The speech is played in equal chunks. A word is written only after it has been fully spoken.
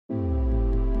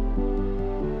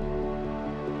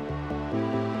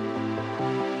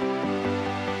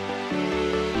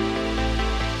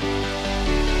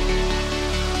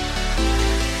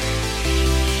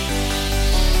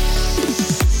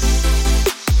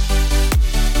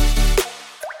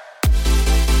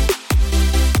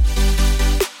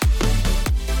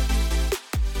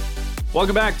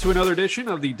Welcome back to another edition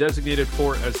of the Designated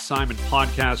for Assignment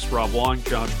podcast. Rob Wong,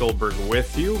 Josh Goldberg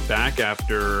with you, back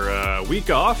after a week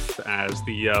off as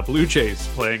the Blue Jays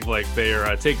playing like they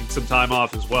are taking some time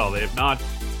off as well. They have not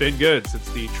been good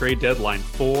since the trade deadline,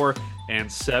 4-7,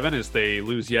 as they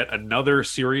lose yet another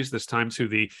series, this time to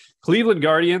the Cleveland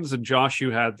Guardians. And Josh,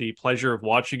 you had the pleasure of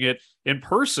watching it in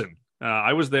person.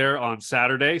 I was there on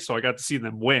Saturday, so I got to see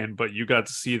them win, but you got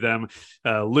to see them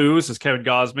lose as Kevin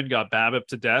Gausman got BABIP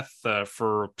to death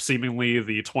for seemingly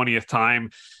the 20th time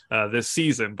this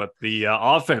season. But the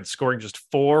offense scoring just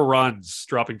 4 runs,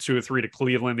 dropping 2 or 3 to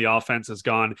Cleveland. The offense has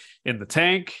gone in the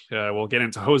tank. We'll get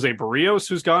into Jose Barrios,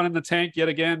 who's gone in the tank yet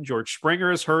again. George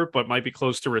Springer is hurt, but might be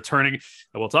close to returning.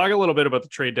 We'll talk a little bit about the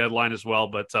trade deadline as well,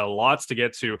 but lots to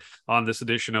get to on this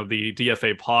edition of the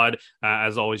DFA pod.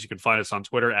 As always, you can find us on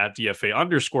Twitter at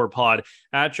DFA_pod,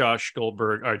 at Josh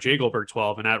Goldberg, or J Goldberg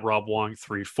 12, and at Rob Wong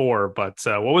 34. But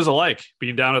what was it like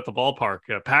being down at the ballpark?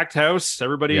 Packed house,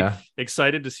 everybody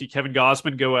excited to see Kevin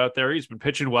Gausman go out there. He's been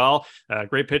pitching well.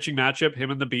 Great pitching matchup,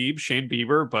 him and the Beeb, Shane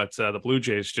Bieber, but the Blue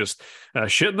Jays just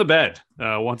shit in the bed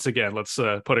once again. Let's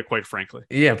put it quite frankly.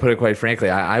 Yeah, put it quite frankly.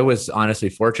 I was honestly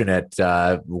fortunate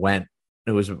when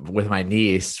it was with my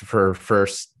niece for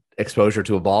first exposure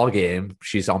to a ball game.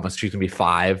 She's gonna be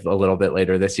 5 a little bit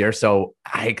later this year. So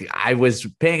I was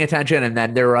paying attention, and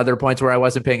then there were other points where I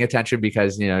wasn't paying attention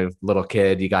because, little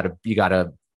kid, you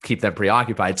gotta keep them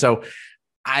preoccupied. So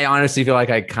I honestly feel like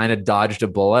I kind of dodged a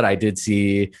bullet. I did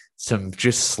see some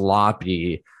just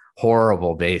sloppy,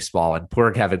 horrible baseball, and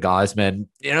poor Kevin Gausman.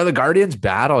 The Guardians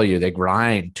battle you. They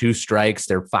grind 2 strikes.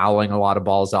 They're fouling a lot of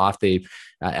balls off. They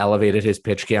elevated his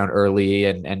pitch count early,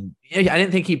 and I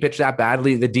didn't think he pitched that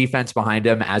badly. The defense behind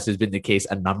him, as has been the case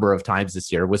a number of times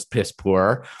this year, was piss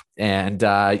poor. And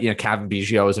Cavan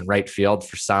Biggio is in right field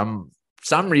for some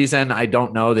reason. I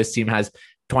don't know. This team has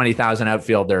 20,000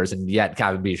 outfielders, and yet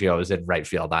Cavan Biggio is in right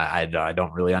field. I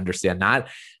don't really understand that.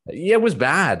 Yeah, it was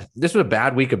bad. This was a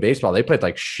bad week of baseball. They played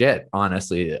like shit,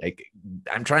 honestly.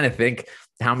 I'm trying to think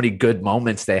how many good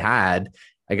moments they had.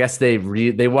 I guess they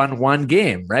won 1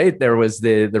 game, right? There was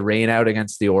the rain out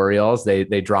against the Orioles.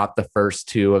 They dropped the first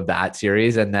 2 of that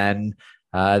series, and then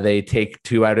they take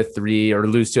 2 out of 3 or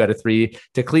lose 2 out of 3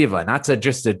 to Cleveland. That's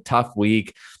just a tough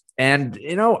week. And,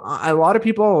 a lot of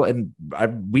people, and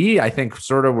I think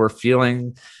sort of were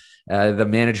feeling the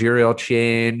managerial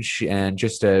change and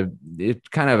just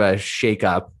kind of a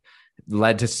shakeup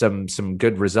led to some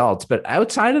good results. But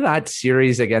outside of that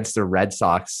series against the Red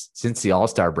Sox since the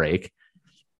All-Star break,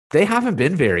 they haven't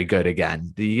been very good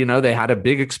again. They had a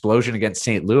big explosion against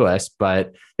St. Louis,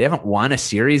 but they haven't won a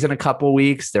series in a couple of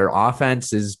weeks. Their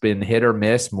offense has been hit or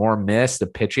miss, more miss. The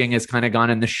pitching has kind of gone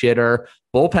in the shitter.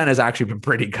 Bullpen has actually been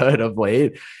pretty good of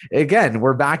late. Again,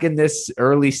 we're back in this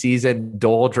early season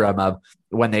doldrum of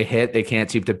when they hit, they can't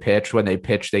seem to pitch. When they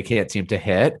pitch, they can't seem to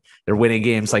hit. They're winning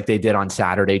games like they did on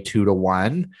Saturday,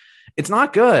 2-1. It's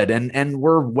not good. And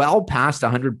we're well past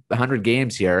 100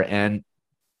 games here. And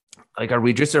are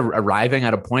we just arriving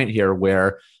at a point here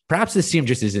where perhaps this team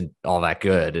just isn't all that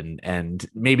good, and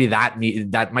maybe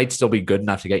that might still be good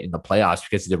enough to get in the playoffs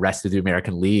because the rest of the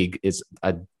American League is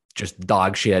a just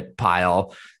dog shit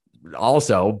pile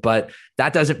also, but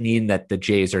that doesn't mean that the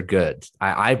Jays are good.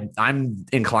 I'm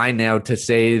inclined now to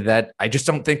say that I just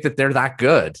don't think that they're that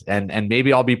good, and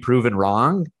maybe I'll be proven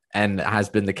wrong, and has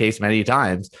been the case many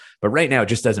times, but right now it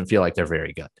just doesn't feel like they're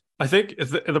very good. I think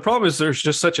the problem is there's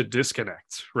just such a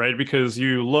disconnect, right? Because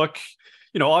you look,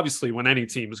 obviously when any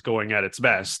team is going at its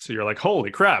best, you're like,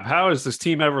 holy crap, how does this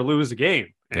team ever lose a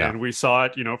game? And we saw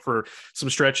it, for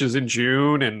some stretches in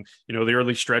June and, the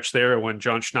early stretch there when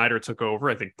John Schneider took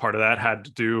over. I think part of that had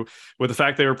to do with the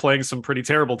fact they were playing some pretty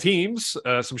terrible teams,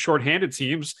 some shorthanded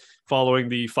teams following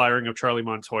the firing of Charlie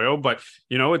Montoyo. But,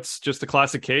 it's just a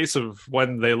classic case of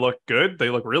when they look good, they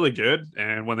look really good.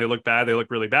 And when they look bad, they look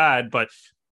really bad. But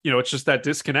it's just that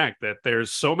disconnect that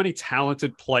there's so many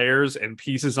talented players and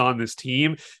pieces on this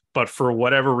team, but for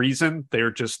whatever reason,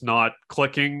 they're just not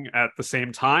clicking at the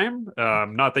same time.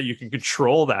 Not that you can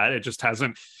control that. It just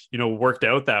hasn't, worked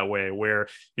out that way where,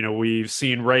 we've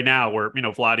seen right now where,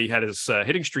 Vladdy had his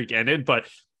hitting streak ended, but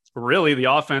really the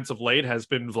offense of late has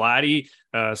been Vladdy,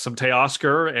 some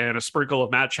Teoscar, and a sprinkle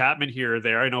of Matt Chapman here or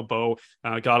there. I know Bo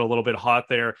got a little bit hot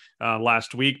there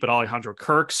last week, but Alejandro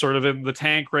Kirk's sort of in the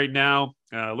tank right now.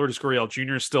 Lourdes Gurriel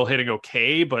Jr. is still hitting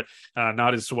okay, but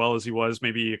not as well as he was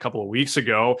maybe a couple of weeks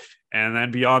ago. And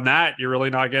then beyond that, you're really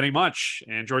not getting much.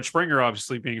 And George Springer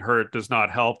obviously being hurt does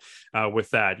not help with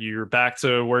that. You're back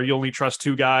to where you only trust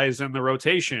 2 guys in the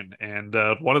rotation. And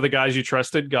one of the guys you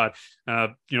trusted got,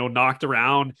 knocked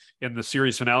around in the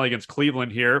series finale against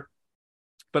Cleveland here.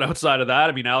 But outside of that,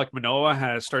 I mean, Alek Manoah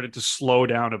has started to slow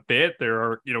down a bit. There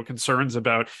are, concerns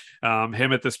about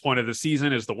him at this point of the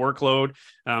season. Is the workload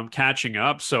catching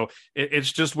up? So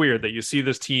it's just weird that you see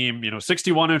this team,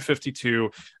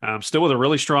 61-52, still with a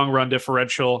really strong run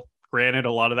differential. Granted,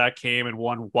 a lot of that came in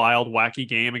one wild, wacky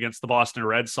game against the Boston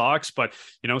Red Sox, but,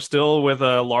 still with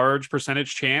a large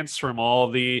percentage chance from all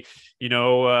the,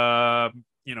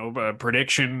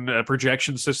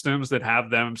 projection systems that have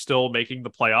them still making the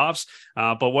playoffs.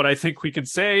 But what I think we can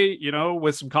say,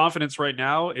 with some confidence right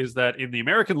now is that in the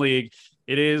American League,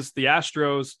 it is the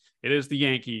Astros, it is the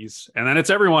Yankees, and then it's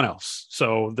everyone else.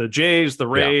 So the Jays, the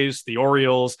Rays, the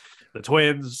Orioles, the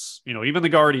Twins, even the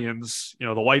Guardians,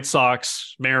 the White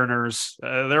Sox, Mariners,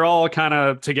 they're all kind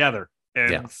of together.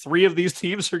 And three of these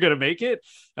teams are going to make it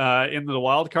into the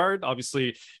wild card.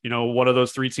 Obviously, one of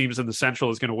those three teams in the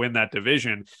Central is going to win that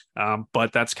division.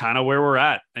 But that's kind of where we're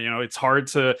at. It's hard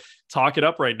to talk it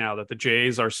up right now that the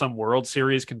Jays are some World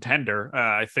Series contender.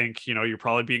 I think, you're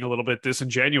probably being a little bit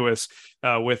disingenuous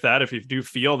with that if you do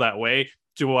feel that way.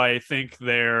 Do I think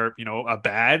they're, a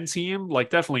bad team? Like,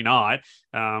 definitely not.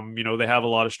 They have a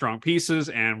lot of strong pieces,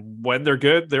 and when they're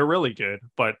good, they're really good.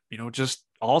 But, just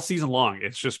all season long,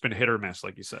 it's just been hit or miss,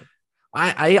 like you said.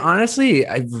 I honestly,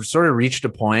 I've sort of reached a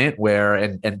point where,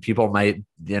 and people might,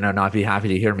 not be happy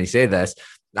to hear me say this.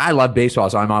 I love baseball,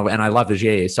 and I love the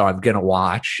Jays, so I'm going to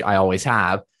watch. I always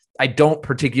have. I don't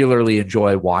particularly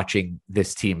enjoy watching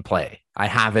this team play. I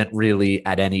haven't really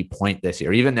at any point this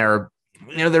year, even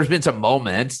there's been some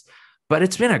moments, but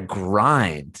it's been a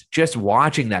grind just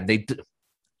watching them. They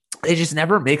just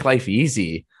never make life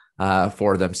easy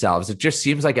for themselves. It just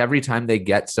seems like every time they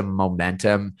get some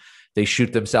momentum, they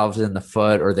shoot themselves in the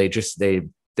foot, or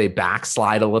they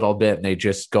backslide a little bit and they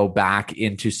just go back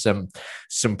into some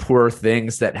poor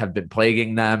things that have been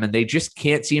plaguing them. And they just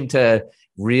can't seem to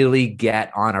really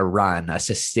get on a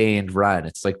sustained run.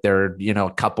 It's like they're,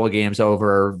 a couple of games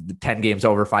over, 10 games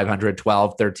over 500,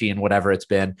 12, 13, whatever it's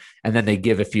been. And then they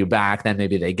give a few back, then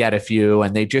maybe they get a few,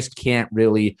 and they just can't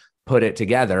really put it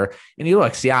together. And you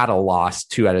look, Seattle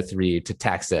lost 2 out of 3 to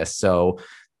Texas. So,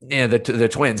 the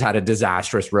Twins had a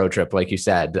disastrous road trip, like you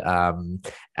said,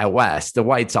 at West. The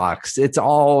White Sox, it's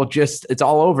all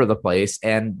over the place.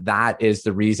 And that is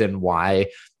the reason why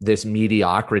this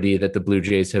mediocrity that the Blue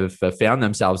Jays have found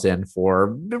themselves in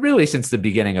for really since the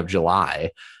beginning of July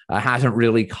hasn't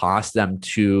really cost them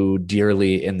too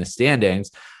dearly in the standings.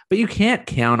 But you can't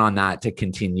count on that to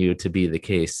continue to be the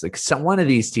case. Like one of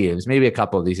these teams, maybe a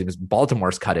couple of these teams,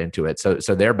 Baltimore's cut into it. So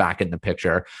they're back in the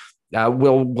picture.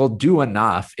 Will do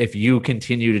enough if you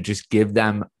continue to just give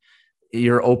them,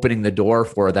 you're opening the door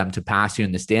for them to pass you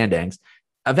in the standings.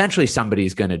 Eventually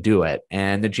somebody's going to do it.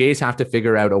 And the Jays have to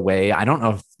figure out a way. I don't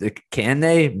know can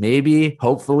they, maybe,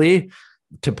 hopefully,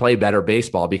 to play better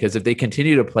baseball, because if they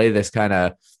continue to play this kind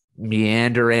of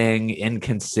meandering,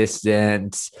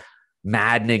 inconsistent,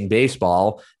 maddening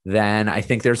baseball, then I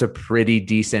think there's a pretty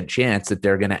decent chance that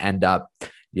they're going to end up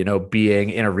being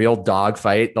in a real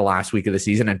dogfight the last week of the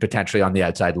season and potentially on the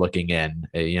outside looking in,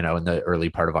 in the early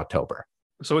part of October.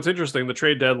 So it's interesting. The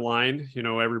trade deadline,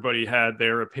 everybody had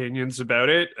their opinions about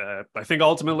it. I think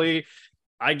ultimately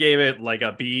I gave it like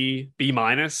a B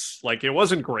minus. Like, it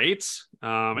wasn't great.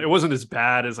 It wasn't as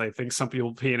bad as I think some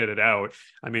people painted it out.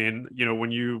 I mean,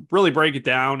 when you really break it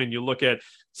down and you look at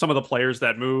some of the players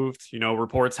that moved,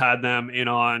 reports had them in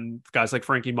on guys like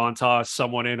Frankie Montas,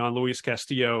 somewhat in on Luis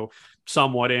Castillo,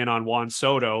 somewhat in on Juan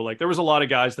Soto. Like, there was a lot of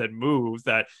guys that moved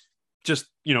that just,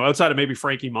 outside of maybe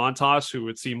Frankie Montas, who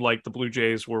it seemed like the Blue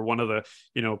Jays were one of the,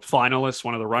 finalists,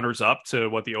 one of the runners up to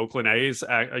what the Oakland A's,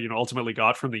 ultimately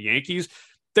got from the Yankees.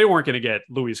 They weren't going to get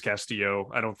Luis Castillo.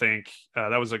 I don't think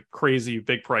that was a crazy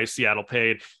big price Seattle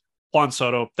paid. Juan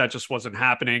Soto, that just wasn't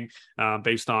happening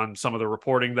based on some of the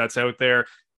reporting that's out there.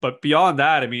 But beyond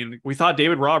that, I mean, we thought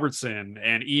David Robertson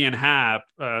and Ian Happ,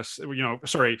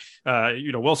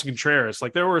 Wilson Contreras,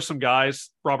 like there were some guys,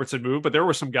 Robertson moved, but there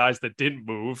were some guys that didn't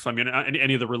move. I mean,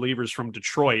 any of the relievers from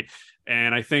Detroit.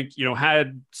 And I think,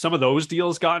 had some of those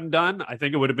deals gotten done, I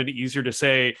think it would have been easier to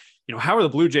say, how are the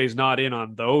Blue Jays not in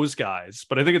on those guys?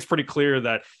 But I think it's pretty clear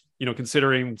that,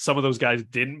 considering some of those guys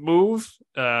didn't move,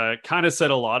 kind of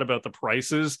said a lot about the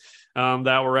prices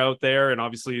that were out there, and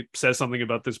obviously says something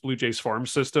about this Blue Jays farm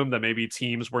system that maybe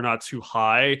teams were not too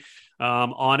high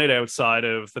on it outside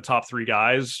of the top 3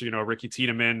 guys, Ricky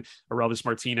Tiedemann, Aurelvis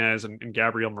Martinez, and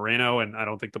Gabriel Moreno. And I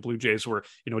don't think the Blue Jays were,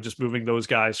 just moving those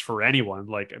guys for anyone.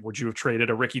 Like, would you have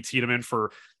traded a Ricky Tiedemann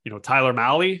for, Tyler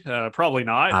Mahle? Probably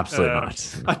not. Absolutely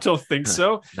not. I don't think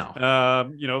so.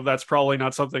 No. That's probably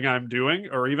not something I'm doing,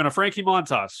 or even a Frankie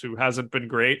Montas, who hasn't been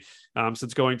great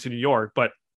since going to New York.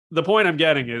 But the point I'm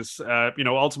getting is,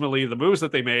 ultimately the moves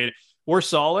that they made were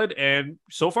solid, and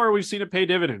so far we've seen it pay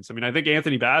dividends. I mean, I think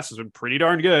Anthony Bass has been pretty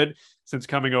darn good since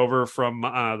coming over from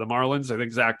the Marlins. I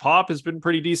think Zach Pop has been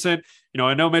pretty decent.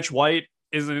 I know Mitch White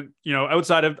isn't,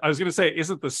 outside of, I was going to say,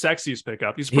 isn't the sexiest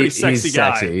pickup. He's a pretty sexy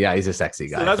guy. Sexy. Yeah, he's a sexy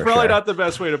guy. So that's probably not the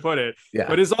best way to put it. Yeah.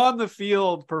 But his on the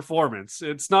field performance,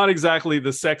 it's not exactly the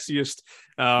sexiest,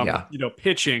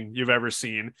 pitching you've ever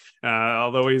seen.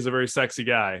 Although he's a very sexy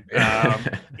guy.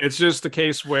 It's just a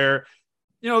case where,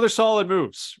 they're solid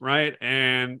moves, right?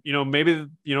 And, maybe,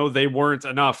 they weren't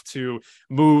enough to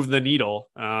move the needle,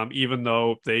 even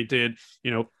though they did,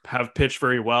 have pitched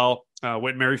very well.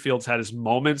 Whit Merrifield's had his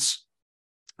moments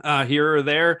here or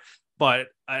there, but,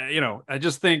 I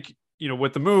just think,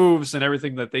 with the moves and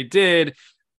everything that they did,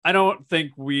 I don't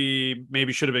think we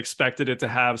maybe should have expected it to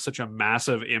have such a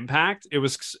massive impact. It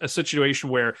was a situation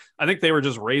where I think they were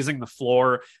just raising the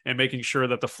floor and making sure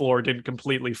that the floor didn't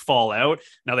completely fall out.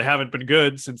 Now, they haven't been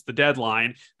good since the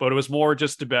deadline, but it was more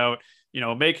just about,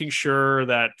 making sure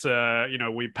that,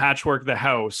 we patchwork the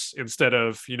house instead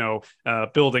of,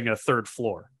 building a third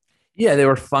floor. Yeah, they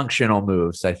were functional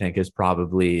moves, I think, is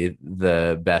probably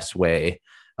the best way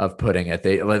of putting it.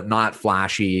 They not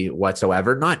flashy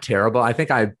whatsoever, not terrible. I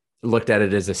think I looked at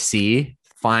it as a C,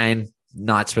 fine,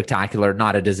 not spectacular,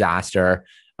 not a disaster,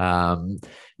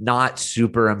 not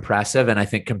super impressive. And I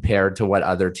think compared to what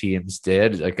other teams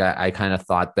did, like I kind of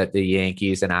thought that the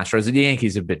Yankees and Astros, the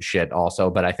Yankees have been shit also,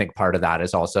 but I think part of that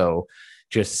is also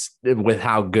just with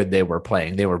how good they were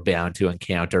playing, they were bound to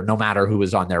encounter, no matter who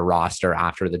was on their roster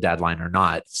after the deadline or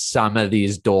not, some of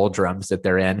these doldrums that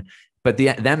they're in. But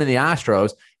them and the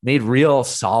Astros made real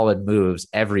solid moves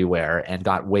everywhere and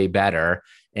got way better.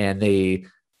 And they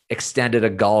extended a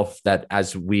gulf that,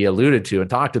 as we alluded to and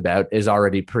talked about, is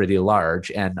already pretty large.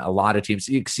 And a lot of teams,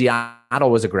 Seattle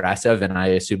was aggressive. And I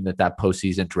assume that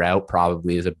postseason drought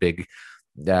probably is a big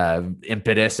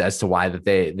impetus as to why that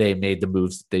they made the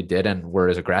moves that they did and were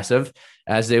as aggressive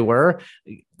as they were.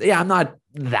 Yeah, I'm not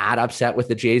that upset with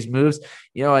the Jays moves.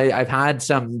 I've had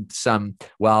some,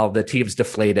 the team's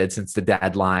deflated since the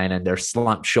deadline and their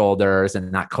slumped shoulders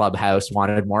and that clubhouse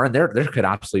wanted more. And there could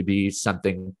absolutely be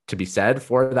something to be said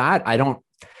for that. I don't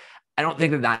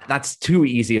think that's too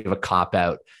easy of a cop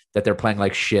out that they're playing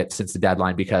like shit since the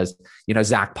deadline because,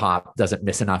 Zach Pop doesn't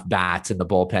miss enough bats in the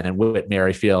bullpen, and Whit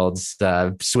Merrifield's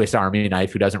the Swiss Army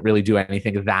knife who doesn't really do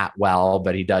anything that well,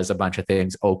 but he does a bunch of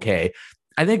things okay.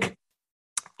 I think,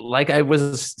 like I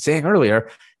was saying earlier,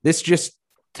 this just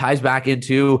ties back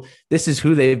into this is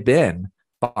who they've been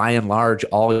by and large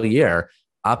all year.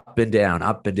 Up and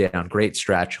down, great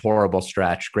stretch, horrible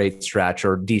stretch, great stretch,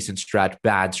 or decent stretch,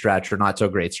 bad stretch, or not so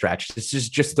great stretch. This is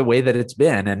just the way that it's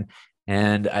been.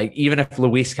 And even if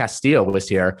Luis Castillo was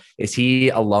here, is he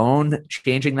alone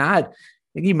changing that? I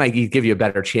think he might give you a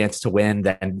better chance to win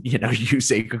than,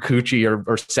 Yusei Kikuchi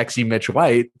or sexy Mitch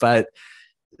White. But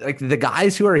like the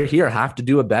guys who are here have to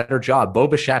do a better job. Bo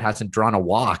Bichette hasn't drawn a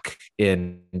walk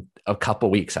in a couple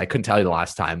weeks. I couldn't tell you the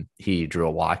last time he drew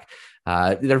a walk.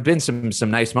 There have been some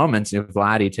nice moments.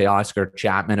 Vladdy, Teoscar,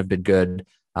 Chapman have been good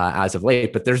as of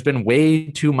late, but there's been way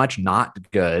too much not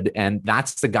good. And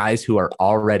that's the guys who are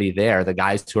already there, the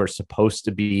guys who are supposed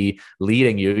to be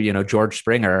leading you. George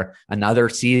Springer, another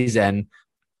season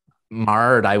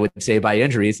marred, I would say, by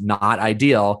injuries, not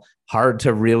ideal, hard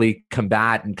to really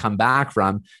combat and come back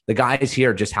from. The guys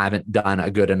here just haven't done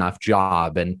a good enough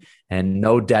job, and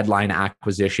no deadline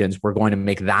acquisitions were going to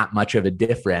make that much of a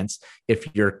difference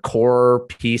if your core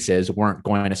pieces weren't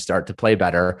going to start to play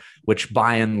better, which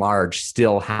by and large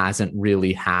still hasn't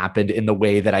really happened in the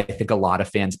way that I think a lot of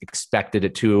fans expected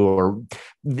it to or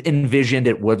envisioned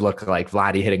it would look like.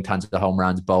 Vladdy hitting tons of home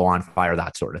runs, Bo on fire,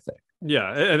 that sort of thing.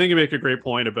 Yeah, I think you make a great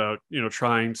point about,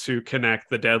 trying to connect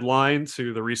the deadline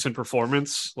to the recent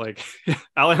performance. Like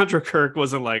Alejandro Kirk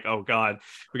wasn't like, oh God,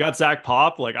 we got Zach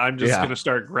Pop. Like, I'm just going to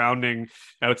start grounding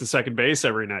out to second base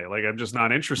every night. Like, I'm just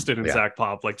not interested in Zach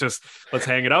Pop. Like, just let's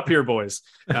hang it up here, boys.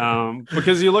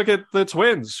 Because you look at the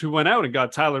Twins who went out and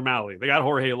got Tyler Mahle. They got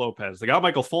Jorge Lopez. They got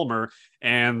Michael Fulmer.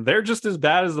 And they're just as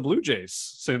bad as the Blue Jays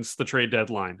since the trade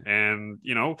deadline. And,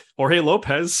 Jorge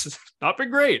Lopez, not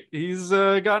been great. He's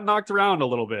got knocked around a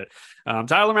little bit.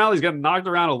 Tyler Mahle's gotten knocked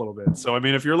around a little bit. So, I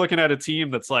mean, if you're looking at a team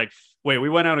that's like, wait, we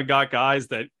went out and got guys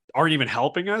that aren't even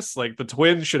helping us, like the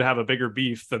Twins should have a bigger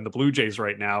beef than the Blue Jays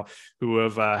right now, who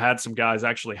have had some guys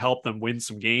actually help them win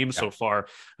some games so far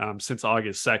since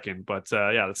August 2nd. But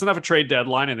that's enough a trade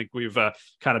deadline. I think we've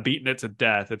kind of beaten it to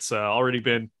death. It's already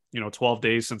been 12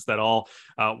 days since that all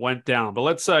went down. But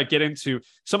let's get into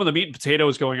some of the meat and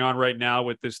potatoes going on right now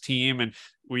with this team. And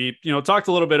we, talked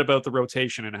a little bit about the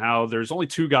rotation and how there's only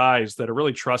two guys that are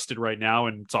really trusted right now.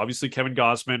 And it's obviously Kevin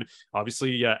Gausman,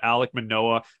 obviously Alek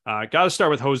Manoah. Got to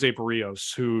start with Jose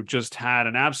Barrios, who just had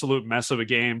an absolute mess of a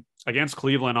game against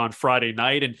Cleveland on Friday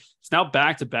night. And it's now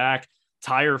back-to-back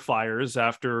tire fires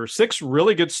after 6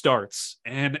 really good starts.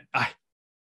 And I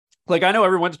know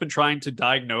everyone's been trying to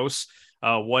diagnose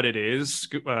what it is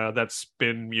that's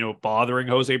been, bothering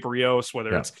Jose Barrios,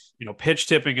 whether it's, pitch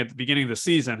tipping at the beginning of the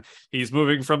season. He's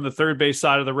moving from the third base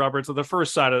side of the rubber to the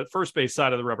first base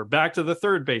side of the rubber, back to the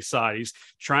third base side. He's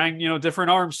trying,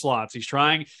 different arm slots. He's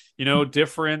trying,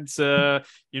 different,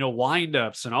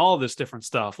 windups and all this different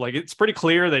stuff. Like, it's pretty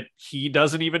clear that he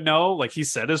doesn't even know. Like, he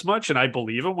said as much, and I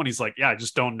believe him when he's like, yeah, I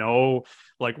just don't know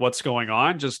like what's going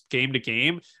on, just game to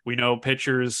game. We know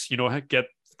pitchers,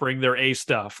 bring their A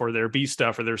stuff or their B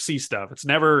stuff or their C stuff. It's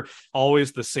never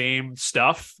always the same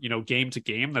stuff, game to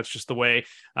game. That's just the way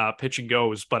pitching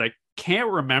goes. But I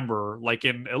can't remember, like,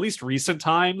 in at least recent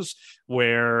times,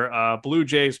 where Blue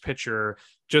Jays pitcher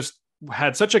just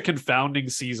had such a confounding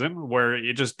season where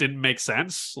it just didn't make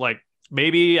sense. Like,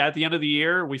 maybe at the end of the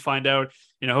year, we find out,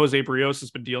 Jose Barrios has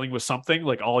been dealing with something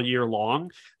like all year long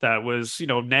that was,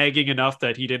 nagging enough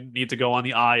that he didn't need to go on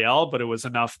the IL, but it was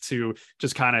enough to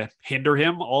just kind of hinder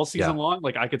him all season long.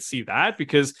 Like, I could see that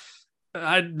because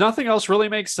nothing else really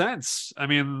makes sense. I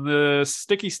mean, the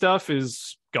sticky stuff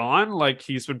is gone. Like,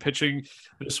 he's been pitching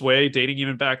this way, dating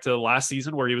even back to last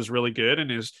season where he was really good in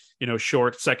his,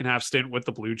 short second half stint with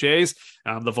the Blue Jays.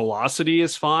 The velocity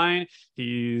is fine.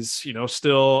 He's,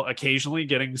 still occasionally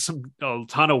getting a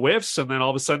ton of whiffs, and then all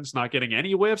of a sudden it's not getting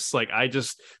any whiffs. Like, I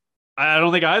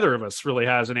don't think either of us really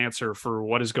has an answer for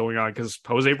what is going on, because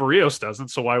Jose Barrios doesn't.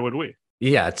 So why would we?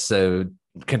 Yeah, it's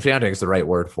confounding is the right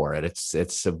word for it.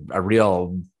 It's a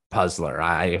real puzzler.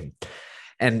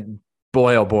 And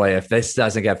boy, oh boy, if this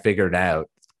doesn't get figured out,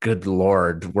 good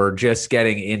Lord, we're just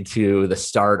getting into the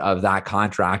start of that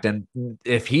contract. And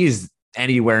if he's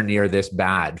anywhere near this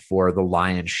bad for the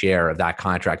lion's share of that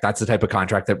contract, that's the type of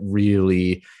contract that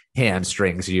really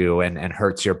hamstrings you and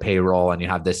hurts your payroll. And you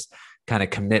have this kind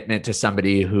of commitment to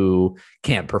somebody who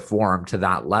can't perform to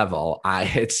that level.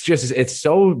 It's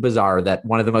so bizarre that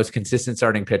one of the most consistent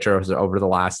starting pitchers over the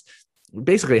last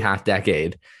basically half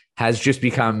decade has just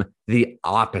become the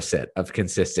opposite of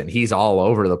consistent. He's all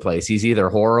over the place. He's either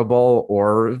horrible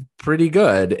or pretty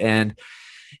good. And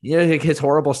his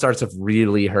horrible starts have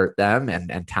really hurt them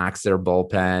and taxed their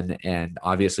bullpen and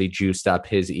obviously juiced up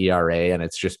his ERA. And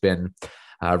it's just been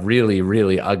really,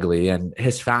 really ugly. And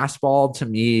his fastball, to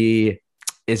me,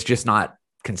 is just not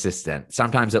consistent.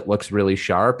 Sometimes it looks really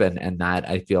sharp, and that,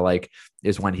 I feel like,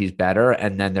 is when he's better.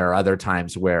 And then there are other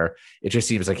times where it just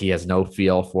seems like he has no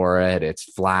feel for it. It's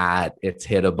flat, it's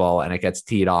hittable, and it gets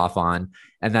teed off on.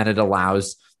 And then it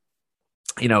allows,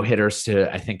 hitters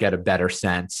to, I think, get a better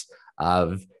sense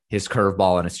of his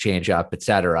curveball and his changeup, et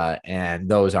cetera. And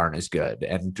those aren't as good.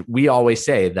 And we always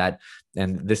say that,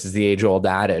 and this is the age old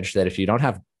adage, that if you don't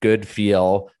have good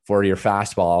feel for your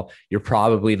fastball, you're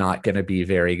probably not going to be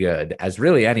very good as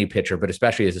really any pitcher, but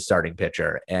especially as a starting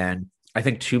pitcher. And I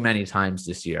think too many times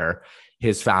this year,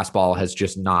 his fastball has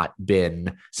just not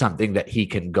been something that he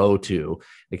can go to.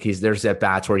 Like, there's at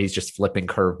bats where he's just flipping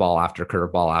curveball after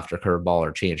curveball after curveball,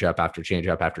 or changeup after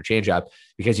changeup after changeup,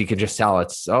 because you can just tell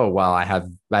I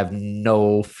have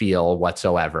no feel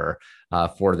whatsoever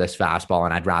for this fastball,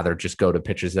 and I'd rather just go to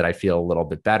pitches that I feel a little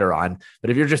bit better on.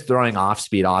 But if you're just throwing off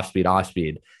speed,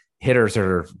 hitters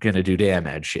are going to do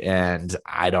damage. And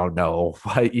I don't know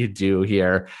what you do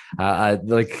here. I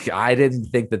didn't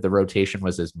think that the rotation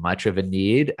was as much of a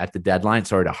need at the deadline.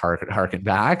 Sorry to harken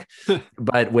back,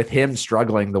 but with him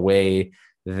struggling the way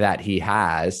that he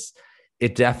has,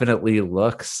 it definitely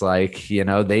looks like,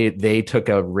 they took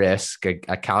a risk,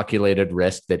 a calculated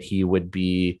risk, that he would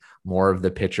be more of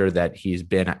the pitcher that he's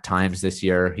been at times this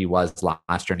year. He was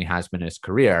last year, and he has been his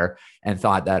career, and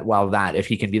thought that, that if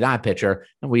he can be that pitcher,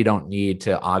 then we don't need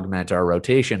to augment our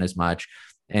rotation as much.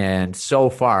 And so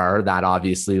far, that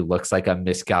obviously looks like a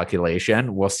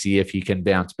miscalculation. We'll see if he can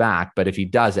bounce back. But if he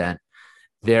doesn't,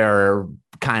 they're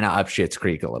kind of up shit's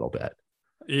creek a little bit.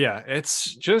 Yeah,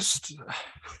 it's just...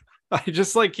 I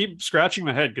just keep scratching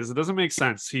my head because it doesn't make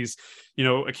sense. He's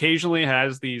occasionally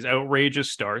has these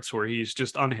outrageous starts where he's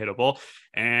just unhittable.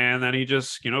 And then he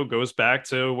just, goes back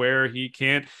to where he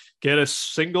can't get a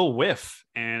single whiff.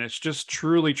 And it's just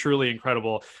truly, truly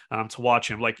incredible to watch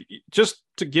him. Like, just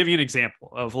to give you an example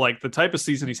of like the type of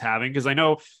season he's having, because I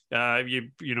know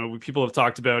people have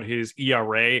talked about his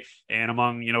ERA, and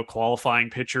among qualifying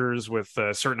pitchers with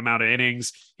a certain amount of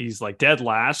innings, he's like dead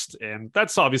last, and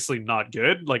that's obviously not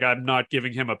good. Like, I'm not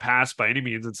giving him a pass by any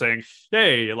means and saying,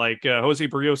 hey, like Jose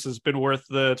Barrios has been worth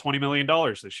the $20 million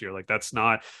this year. Like, that's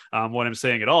not what I'm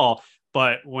saying at all.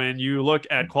 But when you look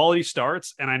at quality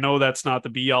starts, and I know that's not the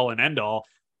be all and end all,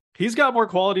 he's got more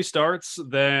quality starts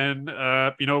than,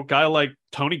 a guy like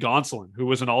Tony Gonsolin, who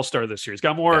was an all-star this year. He's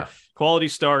got more quality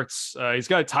starts. He's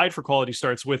got tied for quality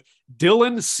starts with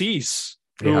Dylan Cease,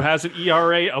 who has an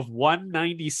ERA of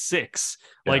 196.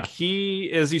 Like,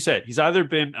 he, as you said, he's either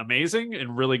been amazing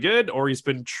and really good, or he's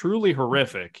been truly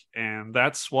horrific. And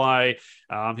that's why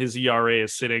his ERA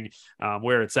is sitting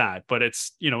where it's at. But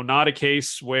it's, not a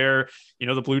case where,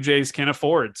 the Blue Jays can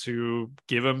afford to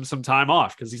give him some time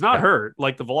off, because he's not hurt.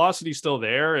 Like, the velocity's still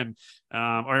there. And,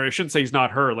 or I shouldn't say he's not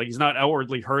hurt. Like, he's not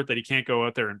outwardly hurt that he can't go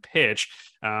out there and pitch.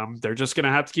 They're just going to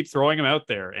have to keep throwing him out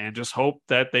there and just hope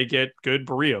that they get good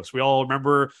Barrios. We all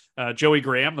remember Joey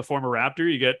Graham, the former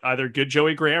Raptor. You get either good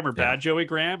Joey Graham or bad Joey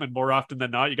Graham, and more often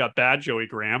than not, you got bad Joey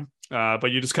Graham.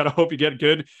 But you just gotta hope you get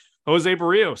good Jose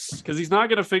Barrios, because he's not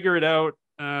gonna figure it out.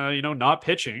 Not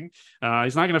pitching.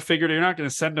 He's not gonna figure it. You're not gonna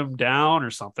send him down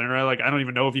or something, right? Like, I don't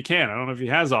even know if you can. I don't know if he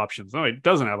has options. No, he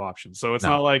doesn't have options. So it's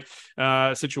not like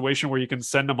a situation where you can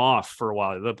send him off for a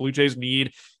while. The Blue Jays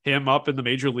need him up in the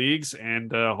major leagues,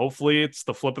 and hopefully it's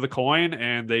the flip of the coin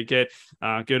and they get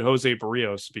good Jose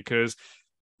Barrios, because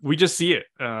we just see it,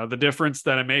 the difference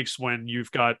that it makes when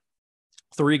you've got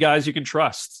three guys you can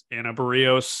trust in a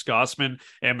Barrios, Gausman,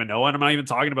 and Manoah. And I'm not even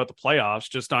talking about the playoffs,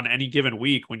 just on any given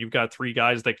week when you've got three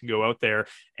guys that can go out there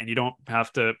and you don't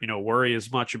have to, worry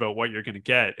as much about what you're going to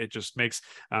get. It just makes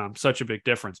such a big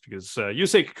difference, because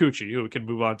Yusei Kikuchi, who we can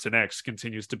move on to next,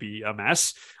 continues to be a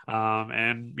mess.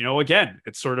 And, again,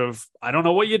 it's sort of, I don't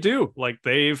know what you do. Like,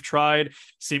 they've tried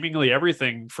seemingly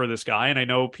everything for this guy. And I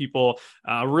know people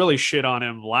really shit on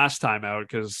him last time out,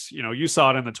 because, you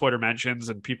saw it in the Twitter mentions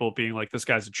and people being like, this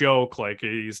guy's a joke. Like,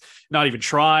 he's not even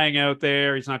trying out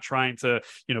there. He's not trying to,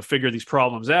 figure these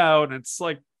problems out. And it's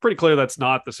like pretty clear that's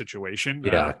not the situation.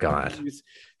 God. He's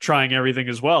trying everything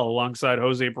as well, alongside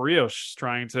Jose Barrios,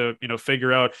 trying to,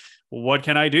 figure out, what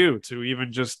can I do to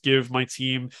even just give my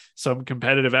team some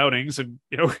competitive outings. And,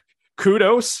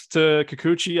 kudos to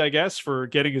Kikuchi, I guess, for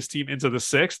getting his team into the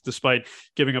sixth, despite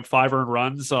giving up 5 earned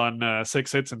runs on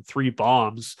 6 hits and 3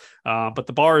 bombs. But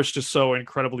the bar is just so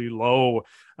incredibly low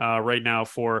right now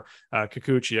for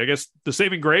Kikuchi. I guess the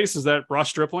saving grace is that Ross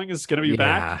Stripling is going to be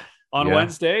back on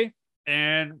Wednesday.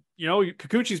 And,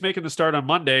 Kikuchi's making the start on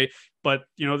Monday, but,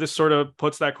 this sort of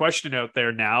puts that question out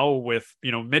there now with,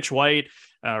 Mitch White,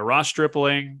 Ross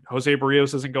Stripling, Jose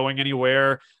Barrios isn't going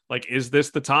anywhere. Like, is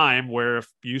this the time where if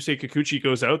Yusei Kikuchi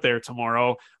goes out there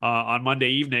tomorrow on Monday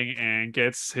evening and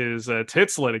gets his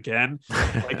tits lit again,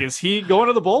 like, is he going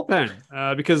to the bullpen?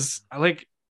 Because,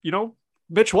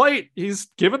 Mitch White, he's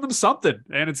given them something,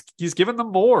 and he's given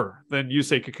them more than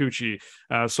Yusei Kikuchi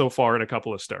so far in a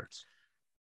couple of starts.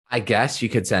 I guess you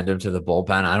could send him to the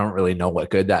bullpen. I don't really know what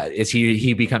good that is.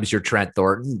 He becomes your Trent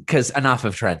Thornton, because enough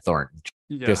of Trent Thornton.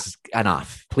 Just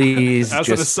enough, please.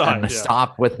 Just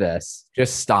stop with this.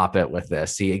 Just stop it with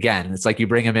this. See, again, it's like you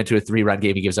bring him into a 3-run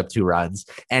game, he gives up 2 runs.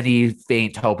 Any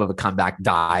faint hope of a comeback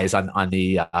dies on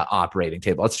the operating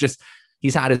table. It's just,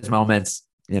 he's had his moments.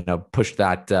 Push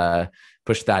that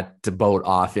boat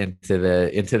off into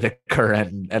the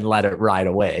current and let it ride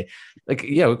away. Like,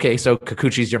 okay, so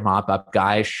Kikuchi's your mop up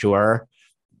guy, sure.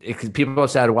 People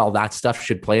have said, well, that stuff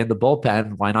should play in the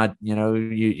bullpen. Why not?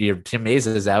 Your Tim Mays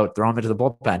is out, throw him into the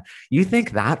bullpen. You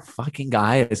think that fucking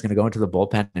guy is going to go into the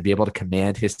bullpen and be able to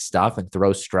command his stuff and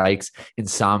throw strikes in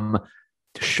some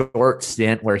short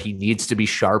stint where he needs to be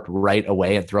sharp right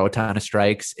away and throw a ton of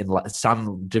strikes in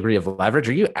some degree of leverage?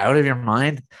 Are you out of your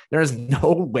mind? There is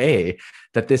no way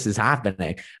that this is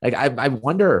happening. Like, I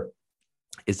wonder,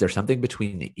 is there something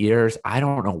between the ears? I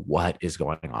don't know what is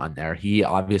going on there. He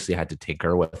obviously had to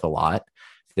tinker with a lot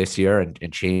this year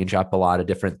and change up a lot of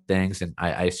different things. And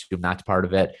I assume that's part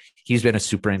of it. He's been a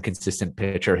super inconsistent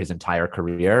pitcher his entire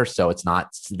career, so it's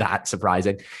not that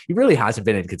surprising. He really hasn't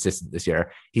been inconsistent this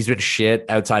year. He's been shit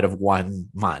outside of 1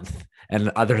 month. And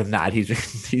other than that,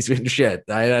 he's been shit.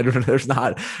 There's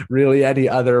not really any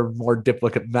other more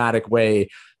diplomatic way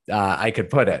I could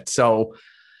put it. So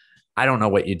I don't know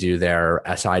what you do there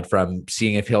aside from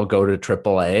seeing if he'll go to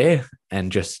AAA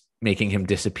and just making him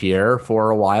disappear for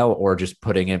a while or just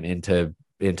putting him into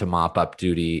mop up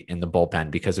duty in the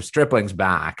bullpen, because if Stripling's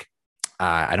back,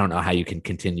 I don't know how you can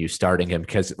continue starting him,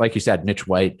 because like you said, Mitch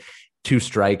White, 2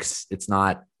 strikes, it's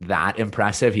not that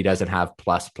impressive. He doesn't have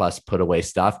plus put away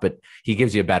stuff, but he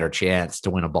gives you a better chance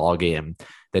to win a ball game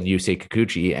than Yusei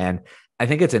Kikuchi. And I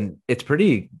think it's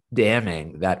pretty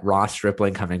damning that Ross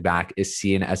Stripling coming back is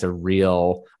seen as a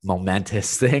real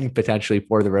momentous thing potentially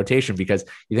for the rotation, because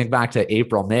you think back to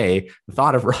April, May, the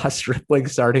thought of Ross Stripling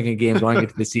starting a game going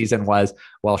into the season was,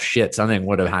 well, shit, something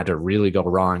would have had to really go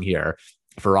wrong here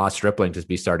for Ross Stripling to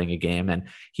be starting a game. And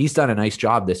he's done a nice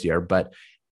job this year, but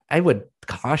I would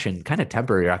caution, kind of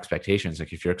temper your expectations.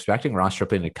 Like if you're expecting Ross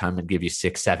Stripling to come and give you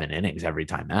 6-7 innings every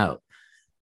time out,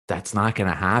 that's not going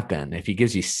to happen. If he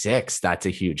gives you 6, that's a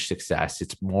huge success.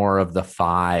 It's more of the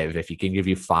 5. If he can give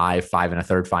you 5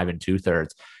 1/3, 5 2/3,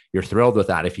 you're thrilled with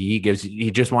that. If he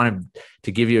just wanted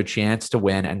to give you a chance to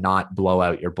win and not blow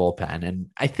out your bullpen. And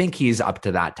I think he's up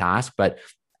to that task, but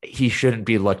he shouldn't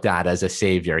be looked at as a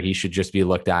savior. He should just be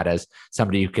looked at as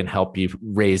somebody who can help you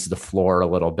raise the floor a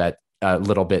little bit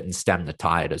and stem the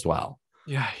tide as well.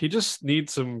 Yeah, he just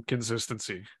needs some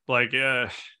consistency. Like,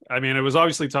 I mean, it was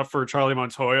obviously tough for Charlie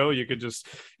Montoyo. You could just,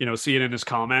 see it in his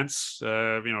comments,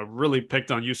 really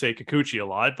picked on Yusei Kikuchi a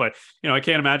lot. But, I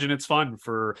can't imagine it's fun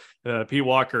for Pete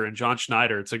Walker and John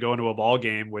Schneider to go into a ball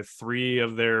game with 3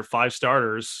 of their 5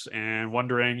 starters and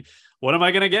wondering, what am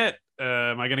I going to get?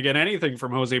 Am I going to get anything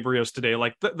from Jose Barrios today?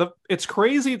 Like it's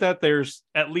crazy that there's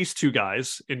at least 2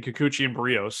 guys in Kikuchi and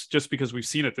Barrios, just because we've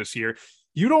seen it this year.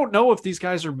 You don't know if these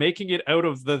guys are making it out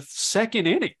of the second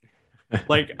inning.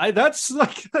 That's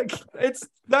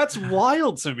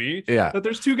wild to me. Yeah. That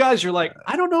there's 2 guys you're like,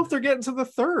 I don't know if they're getting to the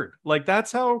third. Like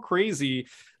that's how crazy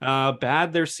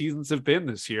bad their seasons have been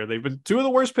this year. They've been 2 of the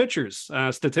worst pitchers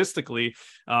statistically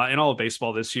in all of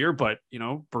baseball this year. But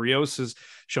Barrios has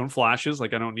shown flashes.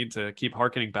 Like I don't need to keep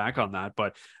harkening back on that.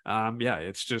 But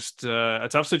it's just a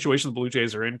tough situation the Blue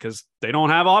Jays are in, because they don't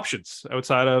have options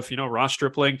outside of Ross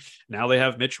Stripling. Now they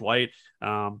have Mitch White.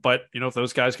 But if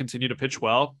those guys continue to pitch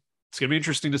well, it's going to be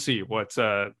interesting to see what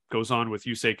goes on with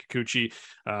Yusei Kikuchi,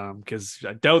 because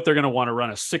I doubt they're going to want to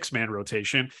run a 6-man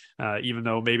rotation, even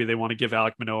though maybe they want to give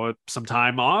Alek Manoah some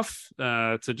time off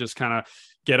to just kind of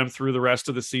get him through the rest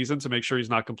of the season to make sure he's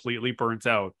not completely burnt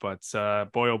out. But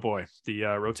boy, oh boy, the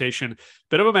rotation,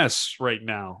 bit of a mess right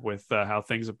now with how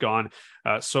things have gone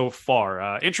so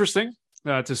far. Interesting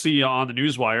to see on the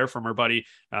newswire from our buddy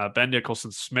Ben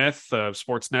Nicholson-Smith of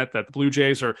Sportsnet that the Blue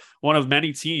Jays are one of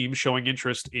many teams showing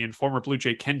interest in former Blue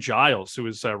Jay Ken Giles, who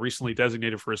was recently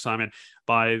designated for assignment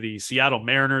by the Seattle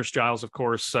Mariners. Giles, of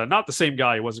course, not the same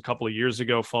guy he was a couple of years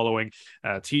ago following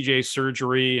TJ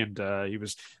surgery, and he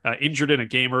was injured in a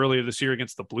game earlier this year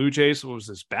against the Blue Jays. What was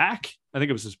his back? I think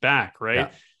it was his back,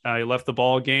 right? Yeah. He left the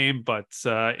ball game, but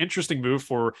interesting move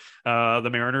for the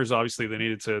Mariners. Obviously, they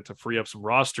needed to free up some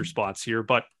roster spots here.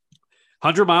 But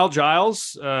 100-mile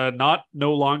Giles, no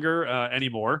longer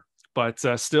anymore, but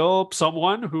still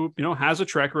someone who has a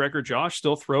track record. Josh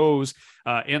still throws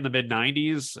in the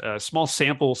mid-90s. Small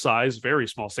sample size, very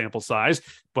small sample size,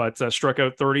 but struck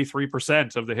out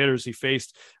 33% of the hitters he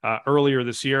faced earlier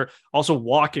this year. Also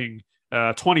walking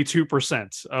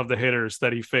 22% of the hitters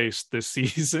that he faced this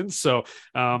season. So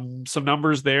some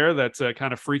numbers there that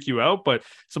kind of freak you out, but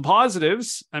some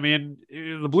positives. I mean,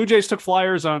 the Blue Jays took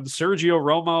flyers on Sergio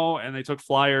Romo, and they took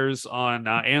flyers on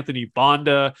Anthony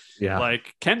Bonda. Yeah.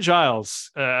 Like Ken Giles,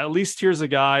 at least here's a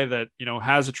guy that,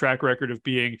 has a track record of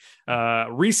being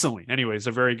recently anyways,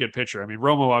 a very good pitcher. I mean,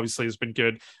 Romo obviously has been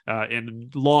good in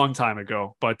a long time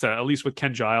ago, but at least with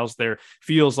Ken Giles, there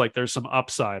feels like there's some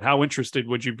upside. How interested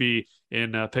would you be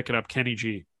in picking up Kenny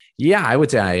G? Yeah, I would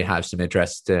say I have some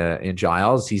interest in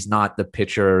Giles. He's not the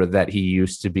pitcher that he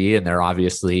used to be, and there are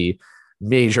obviously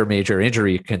major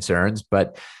injury concerns.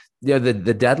 But the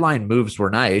deadline moves were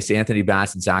nice. Anthony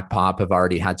Bass and Zach Pop have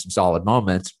already had some solid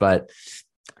moments, but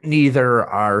neither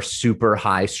are super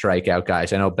high strikeout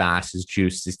guys. I know Bass has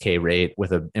juiced his K rate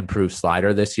with an improved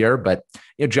slider this year, but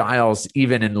Giles,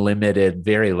 even in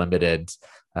very limited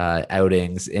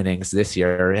innings this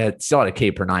year, had still had a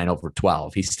K per 9 over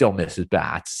 12. He still misses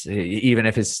bats, even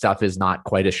if his stuff is not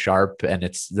quite as sharp and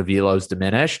the velo's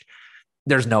diminished.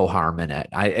 There's no harm in it.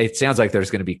 It sounds like there's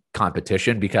going to be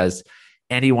competition, because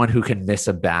anyone who can miss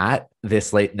a bat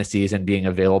this late in the season being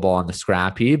available on the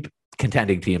scrap heap,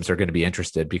 contending teams are going to be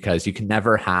interested, because you can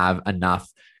never have enough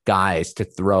guys to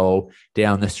throw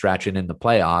down the stretch and in the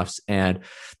playoffs. And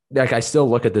I still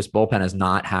look at this bullpen as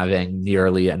not having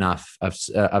nearly enough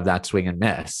of that swing and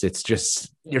miss. It's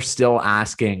just, you're still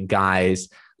asking guys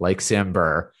like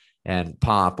Simber and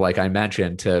Pop, like I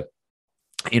mentioned, to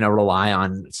rely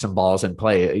on some balls in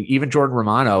play. Even Jordan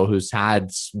Romano, who's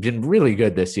been really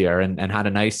good this year and had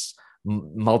a nice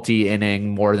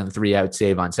multi-inning, more than 3 out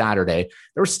save on Saturday.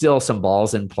 There were still some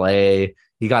balls in play.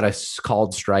 He got a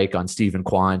called strike on Stephen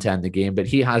Kwan to end the game, but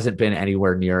he hasn't been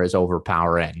anywhere near as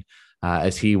overpowering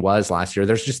as he was last year.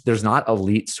 There's not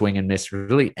elite swing and miss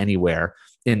really anywhere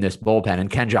in this bullpen, and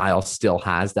Ken Giles still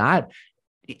has that.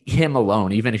 Him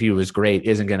alone, even if he was great,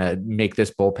 isn't going to make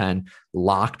this bullpen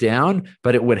lock down,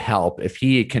 but it would help if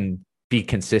he can be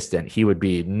consistent. He would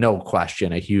be, no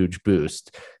question, a huge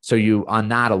boost. So on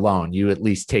that alone, you at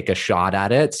least take a shot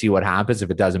at it, see what happens. If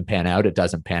it doesn't pan out, it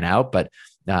doesn't pan out, but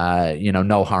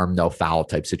no harm, no foul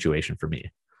type situation for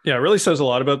me. Yeah, it really says a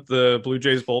lot about the Blue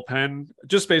Jays bullpen,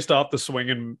 just based off the swing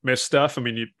and miss stuff. I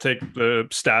mean, you take the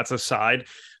stats aside,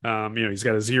 he's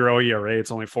got a 0 ERA.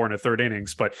 It's only 4 1/3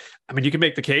 innings. But, I mean, you can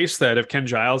make the case that if Ken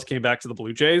Giles came back to the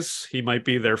Blue Jays, he might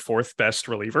be their 4th best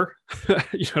reliever.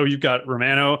 You've got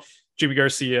Romano, Jimmy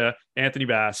Garcia, Anthony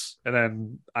Bass, and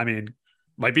then, I mean,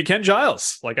 might be Ken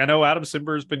Giles. Like, I know Adam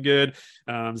Simber's been good.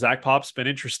 Zach Pop's been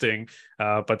interesting,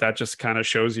 but that just kind of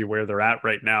shows you where they're at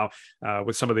right now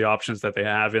with some of the options that they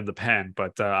have in the pen.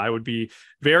 But I would be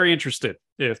very interested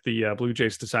if the Blue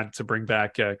Jays decided to bring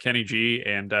back Kenny G.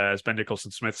 And as Ben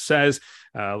Nicholson Smith says,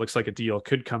 looks like a deal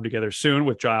could come together soon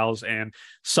with Giles and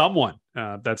someone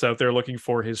that's out there looking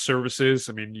for his services.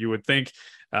 I mean, you would think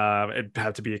it'd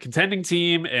have to be a contending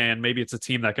team, and maybe it's a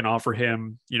team that can offer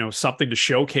him, something to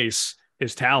showcase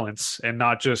his talents, and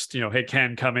not just, hey,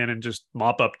 Ken, come in and just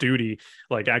mop up duty,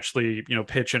 like actually,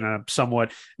 pitch in a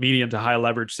somewhat medium to high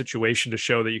leverage situation to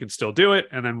show that you can still do it.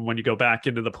 And then when you go back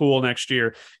into the pool next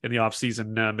year in the off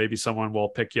season, maybe someone will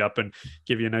pick you up and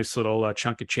give you a nice little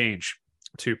chunk of change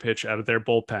to pitch out of their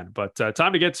bullpen. But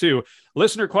time to get to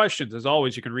listener questions. As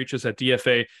always, you can reach us at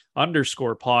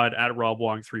DFA_pod, at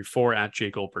RobWong34, at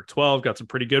JGoldberg12. Got some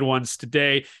pretty good ones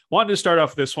today. Wanted to start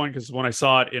off with this one because when I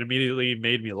saw it, it immediately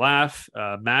made me laugh.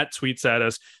 Matt tweets at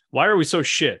us, "Why are we so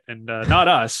shit?" And not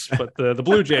us, but the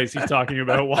Blue Jays. He's talking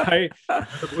about why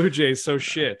the Blue Jays so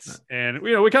shit. And,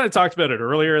 we kind of talked about it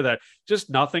earlier, that just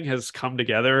nothing has come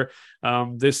together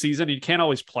this season. You can't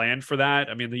always plan for that.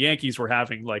 I mean, the Yankees were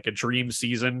having like a dream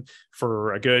season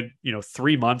for a good,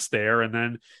 3 months there. And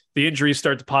then the injuries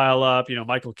start to pile up.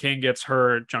 Michael King gets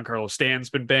hurt. Giancarlo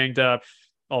Stanton's been banged up.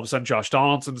 All of a sudden, Josh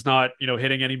Donaldson's not,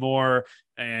 hitting anymore.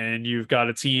 And you've got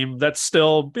a team that's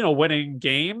still, winning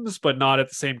games, but not at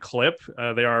the same clip.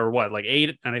 They are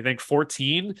 8 and I think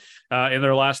 14 in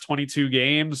their last 22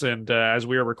 games. And as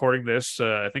we are recording this,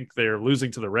 I think they're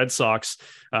losing to the Red Sox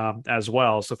as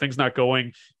well. So things not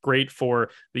going great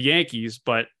for the Yankees.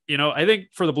 But, I think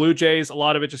for the Blue Jays, a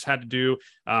lot of it just had to do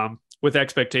with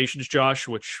expectations, Josh,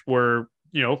 which were,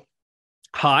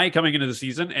 high coming into the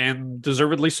season, and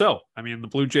deservedly so. I mean, the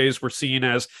Blue Jays were seen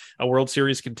as a World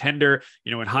Series contender.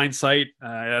 In hindsight,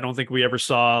 I don't think we ever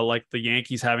saw like the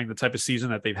Yankees having the type of season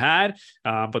that they've had,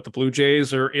 but the Blue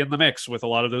Jays are in the mix with a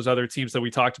lot of those other teams that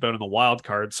we talked about in the wild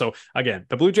card. So again,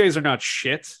 the Blue Jays are not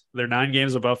shit. They're 9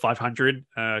 games above 500.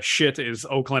 Shit is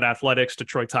Oakland Athletics,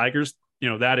 Detroit Tigers.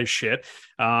 That is shit.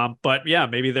 But yeah,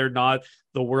 maybe they're not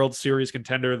the World Series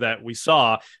contender that we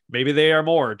saw. Maybe they are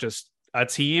more just a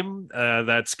team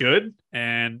that's good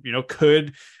and,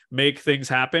 could make things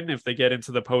happen if they get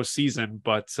into the postseason.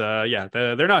 But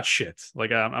they're not shit.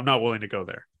 Like, I'm not willing to go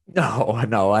there.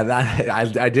 No,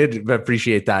 I did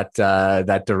appreciate that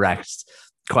direct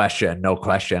question, no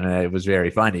question, and it was very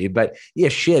funny. But yeah,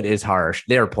 shit is harsh.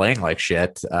 They're playing like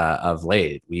shit of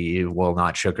late. We will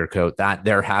not sugarcoat that.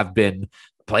 There have been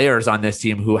players on this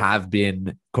team who have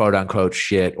been quote unquote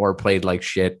shit or played like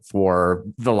shit for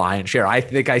the lion's share. I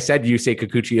think I said Yusei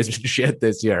Kikuchi has been shit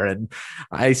this year, and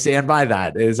I stand by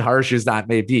that. As harsh as that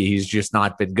may be, he's just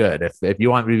not been good. If you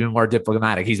want me to be more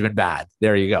diplomatic, he's been bad.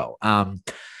 There you go.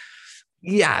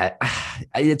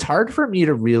 It's hard for me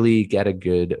to really get a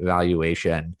good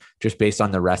evaluation just based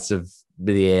on the rest of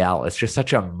the AL. It's just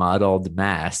such a muddled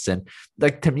mess. And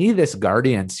like, to me, this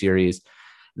Guardian series,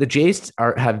 the Jays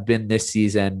have been this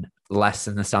season less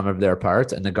than the sum of their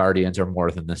parts, and the Guardians are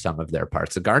more than the sum of their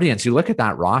parts. The Guardians, you look at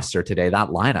that roster today, that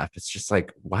lineup, it's just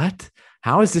like, what?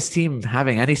 How is this team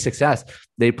having any success?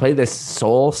 They play this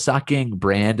soul-sucking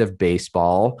brand of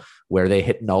baseball where they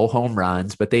hit no home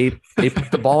runs, but they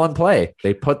put the ball in play.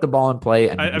 They put the ball in play.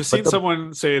 And I've seen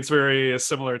someone say it's very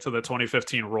similar to the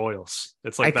 2015 Royals.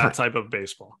 It's like that type of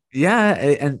baseball. Yeah.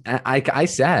 And I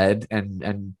said,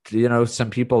 and some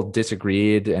people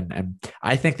disagreed. And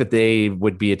I think that they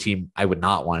would be a team I would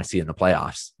not want to see in the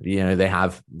playoffs. They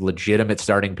have legitimate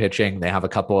starting pitching. They have a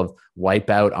couple of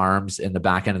wipeout arms in the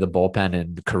back end of the bullpen,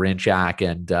 and Karinchak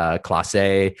and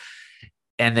Clase.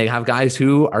 And they have guys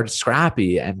who are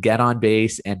scrappy and get on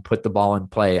base and put the ball in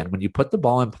play. And when you put the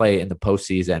ball in play in the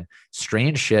postseason,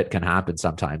 strange shit can happen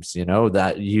sometimes,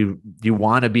 that you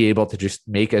want to be able to just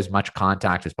make as much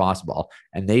contact as possible.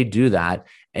 And they do that.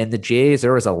 And the Jays,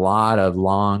 there was a lot of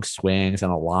long swings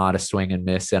and a lot of swing and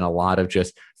miss and a lot of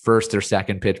just first or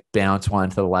second pitch bounce one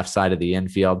to the left side of the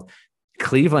infield.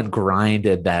 Cleveland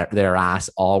grinded their ass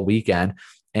all weekend.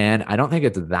 And I don't think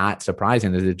it's that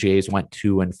surprising that the Jays went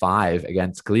 2-5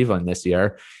 against Cleveland this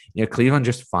year. Cleveland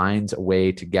just finds a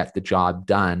way to get the job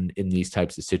done in these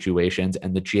types of situations.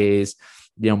 And the Jays,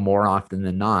 more often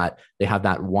than not, they have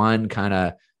that one kind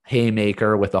of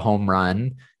haymaker with a home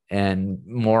run. And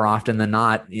more often than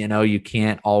not, you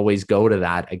can't always go to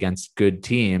that against good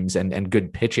teams and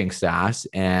good pitching staffs.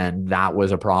 And that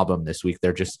was a problem this week.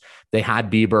 They had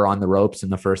Bieber on the ropes in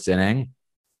the first inning.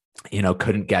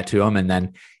 Couldn't get to him. And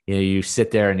then, you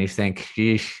sit there and you think,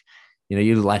 sheesh,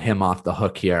 you let him off the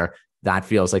hook here. That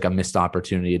feels like a missed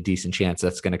opportunity, a decent chance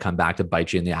that's going to come back to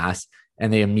bite you in the ass.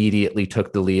 And they immediately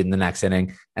took the lead in the next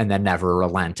inning and then never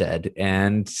relented.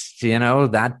 And,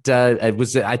 that it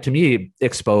was, to me,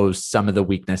 exposed some of the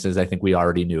weaknesses I think we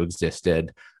already knew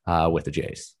existed with the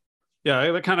Jays.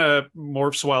 Yeah, that kind of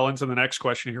morphs well into the next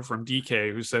question here from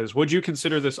DK, who says, would you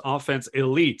consider this offense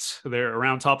elite? They're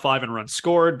around top 5 in runs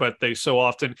scored, but they so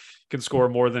often can score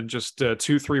more than just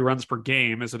 2-3 runs per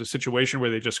game. Is it a situation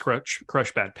where they just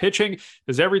crush bad pitching?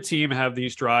 Does every team have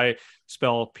these dry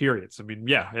spell periods? I mean,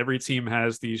 yeah, every team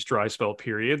has these dry spell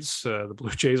periods. The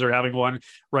Blue Jays are having one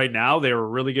right now. They were a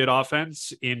really good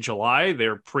offense in July.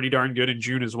 They're pretty darn good in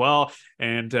June as well.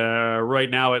 And right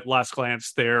now, at last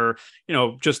glance, they're,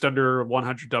 just under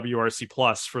 100 WRC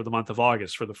plus for the month of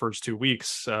August for the first 2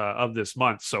 weeks of this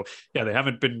month. So yeah, they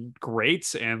haven't been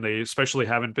great, and they especially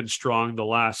haven't been strong the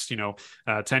last,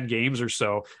 10 games or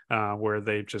so, where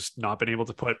they've just not been able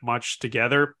to put much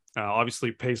together.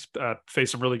 Obviously face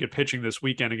some really good pitching this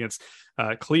weekend against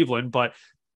Cleveland, but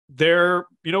they're,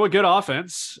 a good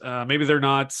offense. Maybe they're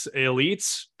not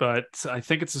elite, but I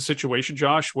think it's a situation,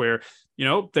 Josh, where,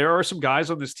 there are some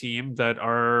guys on this team that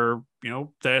are,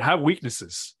 that have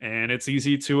weaknesses, and it's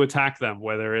easy to attack them,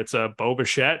 whether it's a Bo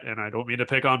Bichette, and I don't mean to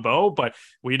pick on Bo, but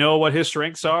we know what his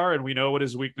strengths are and we know what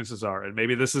his weaknesses are. And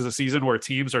maybe this is a season where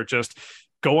teams are just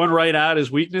going right at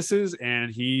his weaknesses, and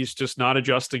he's just not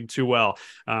adjusting too well.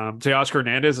 Teoscar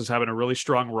Hernandez is having a really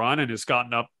strong run and has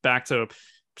gotten up back to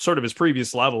sort of his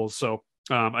previous levels. So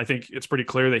I think it's pretty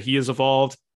clear that he has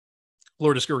evolved.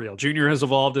 Lourdes Gurriel Jr. has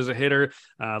evolved as a hitter.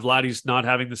 Vladdy's not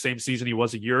having the same season he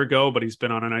was a year ago, but he's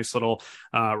been on a nice little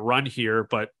run here.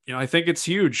 But, I think it's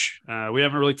huge. We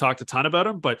haven't really talked a ton about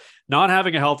him, but not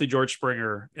having a healthy George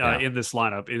Springer in this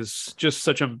lineup is just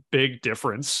such a big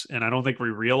difference. And I don't think we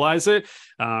realize it.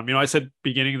 I said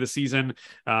beginning of the season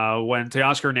when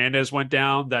Teoscar Hernandez went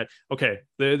down that, okay,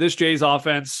 this Jays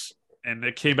offense, and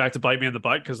it came back to bite me in the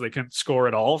butt because they couldn't score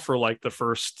at all for like the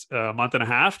first month and a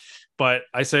half. But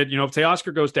I said, if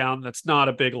Teoscar goes down, that's not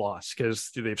a big loss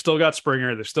because they've still got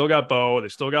Springer, they've still got Bo,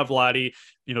 they've still got Vladdy.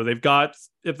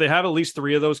 If they have at least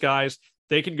 3 of those guys,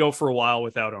 they can go for a while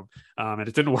without him. And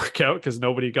it didn't work out because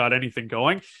nobody got anything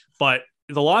going. But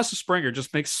the loss of Springer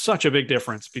just makes such a big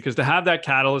difference, because to have that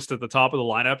catalyst at the top of the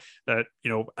lineup that,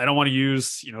 I don't want to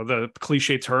use, the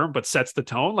cliche term, but sets the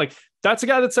tone. Like, that's a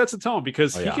guy that sets the tone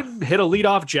because he can hit a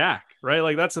leadoff jack, right?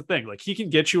 Like, that's the thing. Like, he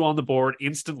can get you on the board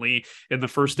instantly in the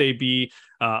first AB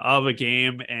of a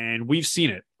game. And we've seen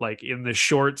it like in the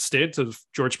short stint of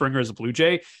George Springer as a Blue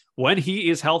Jay. When he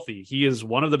is healthy, he is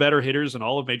one of the better hitters in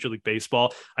all of Major League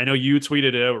Baseball. I know you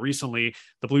tweeted recently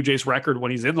the Blue Jays record when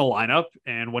he's in the lineup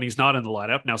and when he's not in the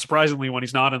lineup. Now, surprisingly, when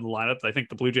he's not in the lineup, I think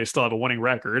the Blue Jays still have a winning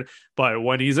record. But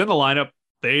when he's in the lineup,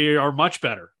 they are much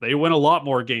better. They win a lot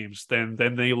more games than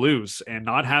they lose. And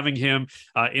not having him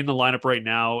in the lineup right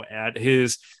now at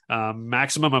his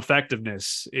maximum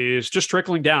effectiveness is just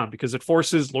trickling down, because it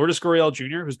forces Lourdes Gurriel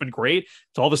Jr., who's been great,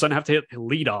 to all of a sudden have to hit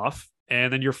lead off.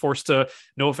 And then you're forced to,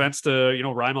 no offense to,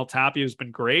 Raimel Tapia, who's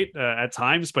been great at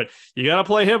times, but you got to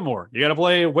play him more. You got to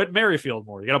play Whit Merrifield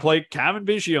more. You got to play Cavan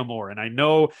Biggio more. And I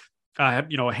know,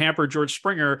 hampered George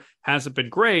Springer hasn't been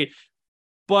great,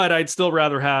 but I'd still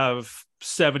rather have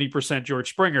 70% George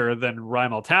Springer than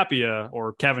Raimel Tapia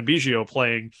or Cavan Biggio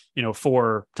playing,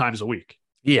 4 times a week.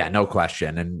 Yeah, no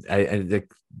question. And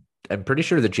I'm pretty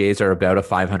sure the Jays are about a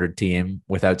 500 team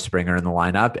without Springer in the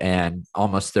lineup, and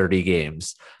almost 30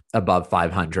 games above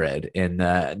 500 in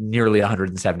nearly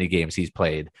 170 games he's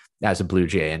played as a Blue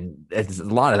Jay. And a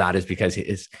lot of that is because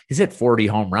he's hit 40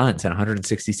 home runs in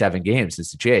 167 games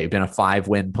as a Jay, been a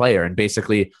 5-win player and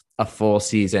basically a full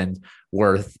season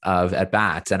worth of at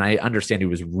bats. And I understand he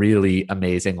was really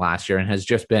amazing last year and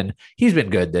he's been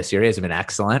good this year. He hasn't been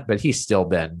excellent, but he's still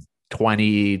been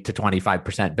 20 to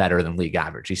 25% better than league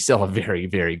average. He's still a very,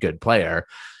 very good player,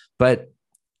 but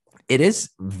it is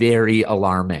very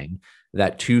alarming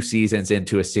that 2 seasons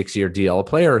into a 6-year deal, a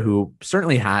player who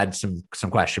certainly had some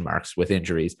question marks with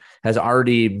injuries has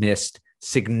already missed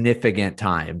significant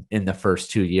time in the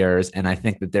first 2 years. And I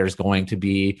think that there's going to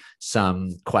be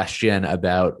some question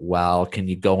about, well, can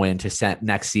you go into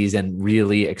next season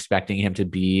really expecting him to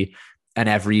be an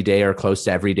everyday or close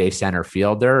to everyday center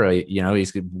fielder?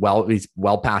 He's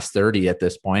well past 30 at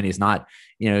this point. He's not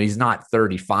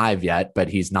 35 yet, but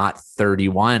he's not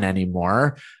 31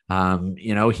 anymore.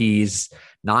 He's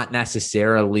not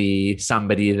necessarily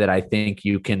somebody that I think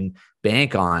you can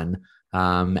bank on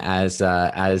as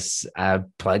a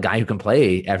guy who can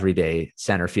play everyday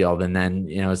center field. And then,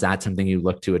 is that something you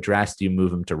look to address? Do you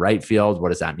move him to right field? What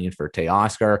does that mean for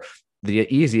Teoscar? The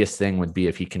easiest thing would be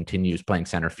if he continues playing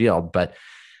center field, but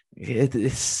it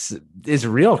is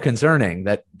real concerning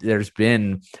that there's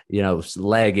been,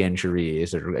 leg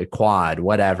injuries or a quad,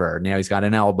 whatever. Now he's got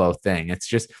an elbow thing. It's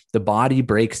just the body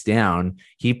breaks down.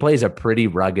 He plays a pretty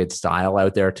rugged style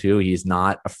out there too. He's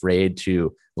not afraid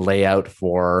to lay out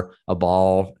for a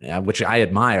ball, which I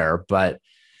admire, but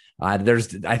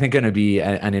there's, I think, going to be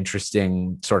an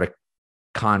interesting sort of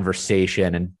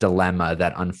conversation and dilemma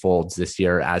that unfolds this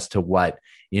year as to what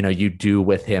you do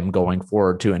with him going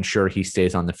forward to ensure he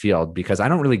stays on the field, because I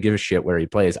don't really give a shit where he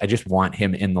plays. I just want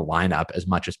him in the lineup as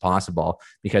much as possible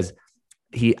because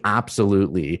he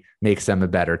absolutely makes them a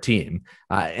better team.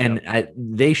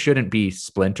 They shouldn't be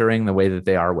splintering the way that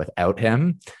they are without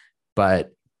him,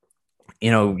 but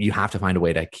you have to find a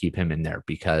way to keep him in there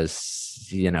because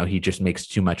he just makes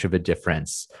too much of a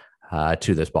difference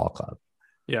to this ball club.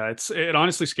 Yeah, it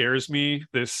honestly scares me,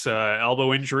 this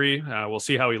elbow injury. We'll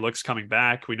see how he looks coming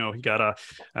back. We know he got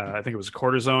I think it was a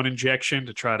cortisone injection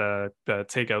to try to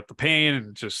take out the pain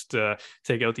and just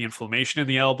take out the inflammation in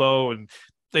the elbow. And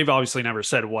they've obviously never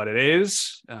said what it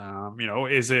is.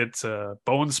 Is it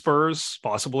bone spurs?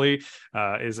 Possibly.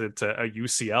 Is it a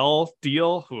UCL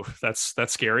deal? Ooh, that's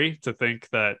scary to think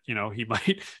that, he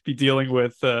might be dealing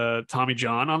with Tommy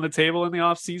John on the table in the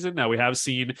offseason. Now we have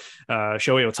seen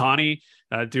Shohei Ohtani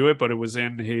do it, but it was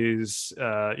in his,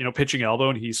 pitching elbow,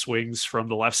 and he swings from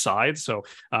the left side. So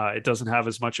it doesn't have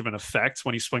as much of an effect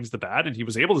when he swings the bat, and he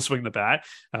was able to swing the bat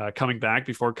coming back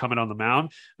before coming on the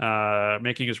mound,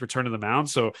 making his return to the mound.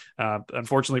 So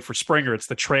unfortunately for Springer, it's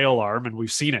the trail arm, and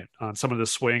we've seen it on some of the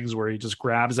swings where he just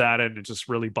grabs at it and it just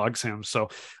really bugs him. So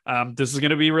this is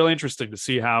going to be really interesting to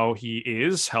see how he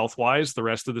is health-wise the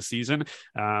rest of the season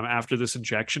after this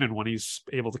injection and when he's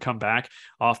able to come back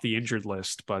off the injured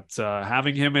list. But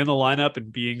having him in the lineup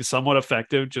and being somewhat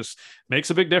effective just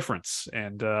makes a big difference.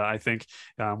 And I think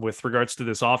with regards to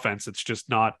this offense, it's just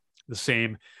not the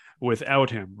same without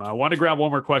him. I want to grab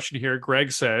one more question here.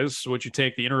 Greg says, would you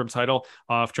take the interim title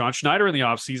off John Schneider in the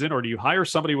offseason, or do you hire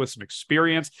somebody with some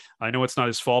experience? I know it's not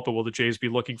his fault, but will the Jays be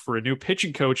looking for a new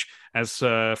pitching coach as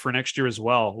for next year as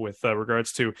well, with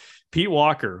regards to Pete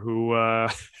Walker, who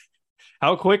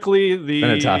how quickly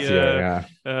the tough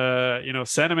year,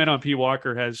 sentiment on Pete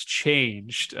Walker has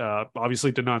changed.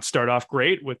 Obviously did not start off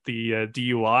great with the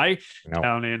DUI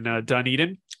down in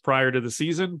Dunedin prior to the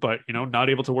season, but not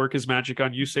able to work his magic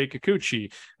on Yusei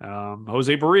Kikuchi.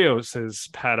 Jose Barrios has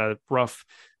had a rough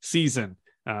season.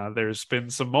 There's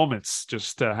been some moments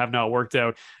just have not worked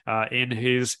out in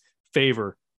his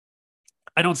favor.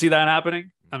 I don't see that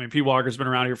happening. I mean, Pete Walker's been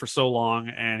around here for so long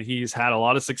and he's had a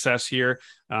lot of success here.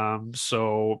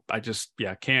 So I just,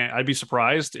 I'd be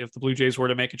surprised if the Blue Jays were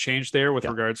to make a change there with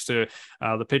regards to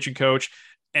the pitching coach.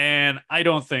 And I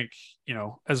don't think,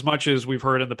 as much as we've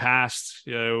heard in the past,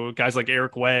 guys like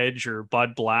Eric Wedge or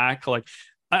Bud Black,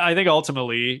 I think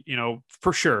ultimately,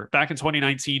 for sure, back in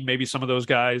 2019, maybe some of those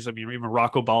guys, even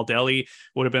Rocco Baldelli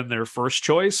would have been their first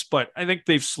choice, but I think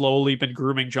they've slowly been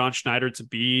grooming John Schneider to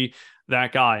be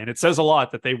that guy. And it says a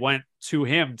lot that they went to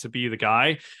him to be the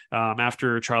guy.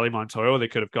 After Charlie Montoyo, they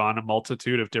could have gone a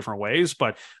multitude of different ways,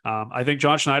 but I think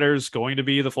John Schneider is going to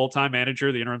be the full-time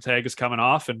manager. The interim tag is coming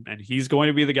off, and he's going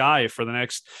to be the guy for the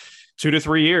next 2 to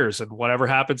 3 years, and whatever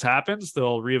happens,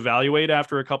 they'll reevaluate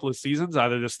after a couple of seasons.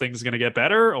 Either this thing's going to get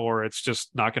better or it's just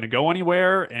not going to go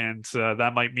anywhere. And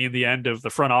that might mean the end of the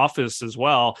front office as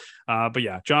well. But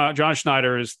yeah, John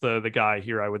Schneider is the guy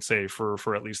here, I would say,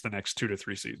 for at least the next 2 to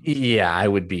 3 seasons. Yeah, I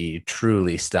would be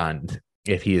truly stunned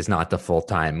if he is not the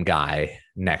full-time guy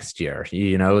next year.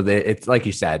 It's like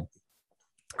you said,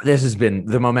 this has been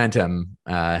the momentum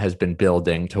has been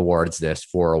building towards this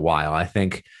for a while. I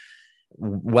think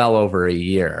well over a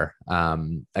year,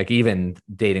 like even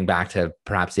dating back to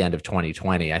perhaps the end of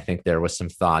 2020, I think there was some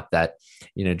thought that,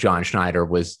 John Schneider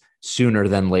was sooner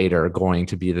than later going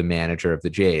to be the manager of the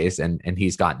Jays, and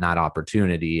he's gotten that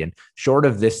opportunity. And short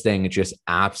of this thing just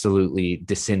absolutely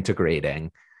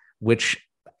disintegrating, which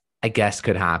I guess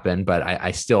could happen, but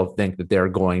I still think that they're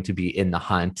going to be in the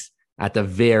hunt at the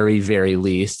very, very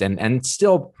least, and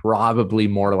still probably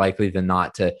more likely than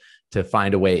not to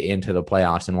find a way into the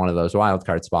playoffs in one of those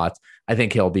wildcard spots. I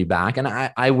think he'll be back. And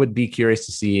I would be curious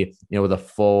to see, with a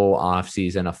full off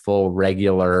season, a full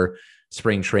regular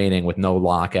spring training with no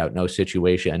lockout, no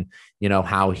situation,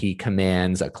 how he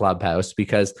commands a clubhouse,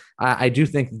 because I do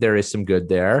think there is some good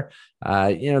there.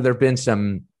 There've been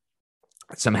some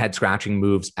head scratching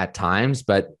moves at times,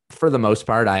 but for the most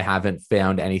part, I haven't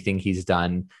found anything he's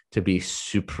done to be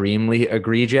supremely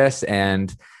egregious.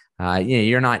 And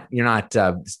you're not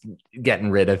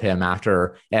getting rid of him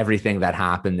after everything that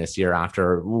happened this year.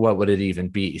 After what would it even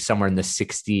be? Somewhere in the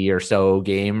 60 or so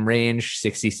game range,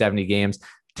 60, 70 games.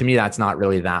 To me, that's not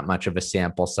really that much of a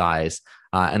sample size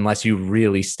unless you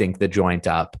really stink the joint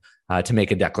up to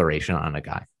make a declaration on a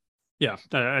guy. Yeah,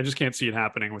 I just can't see it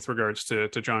happening with regards to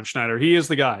John Schneider. He is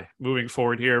the guy moving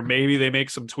forward here. Maybe they make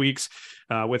some tweaks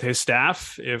with his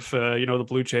staff if, the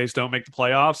Blue Jays don't make the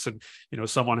playoffs and,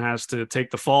 someone has to take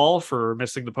the fall for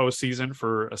missing the postseason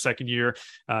for a second year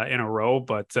in a row.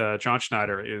 But John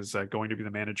Schneider is going to be the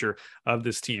manager of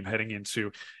this team heading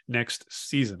into next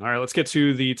season. All right, let's get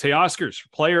to the Teoscars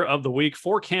Player of the Week.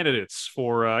 4 candidates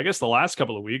for, I guess, the last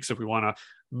couple of weeks, if we want to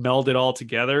meld it all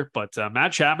together. But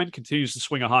Matt Chapman continues to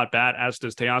swing a hot bat, as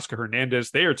does Teoscar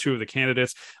Hernandez. They are 2 of the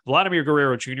candidates. Vladimir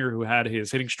Guerrero Jr., who had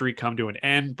his hitting streak come to an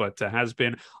end, but has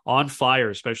been on fire,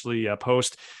 especially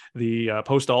post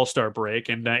All-Star break.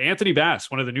 And Anthony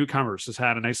Bass, one of the newcomers, has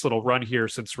had a nice little run here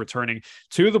since returning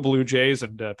to the Blue Jays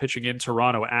and pitching in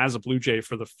Toronto as a Blue Jay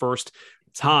for the first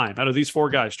time. Out of these 4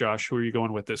 guys, Josh, who are you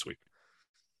going with this week?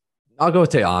 I'll go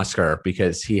with Teoscar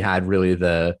because he had really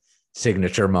the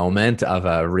signature moment of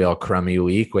a real crummy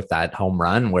week with that home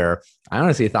run, where I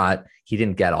honestly thought he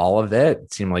didn't get all of it.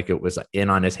 It seemed like it was in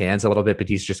on his hands a little bit, but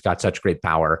he's just got such great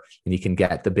power, and he can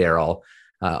get the barrel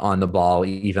on the ball,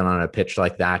 even on a pitch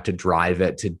like that, to drive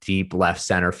it to deep left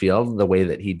center field the way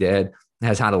that he did.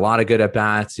 Has had a lot of good at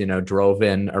bats, drove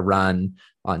in a run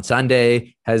on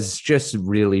Sunday, has just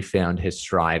really found his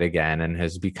stride again, and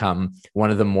has become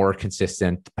one of the more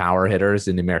consistent power hitters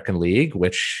in the American League,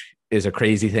 which is a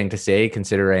crazy thing to say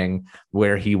considering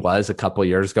where he was a couple of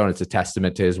years ago. And it's a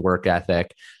testament to his work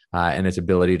ethic and his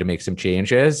ability to make some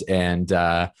changes. And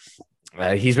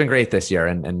he's been great this year,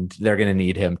 and they're going to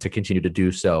need him to continue to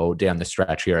do so down the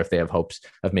stretch here if they have hopes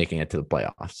of making it to the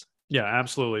playoffs. Yeah,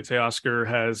 absolutely. Teoscar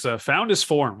has found his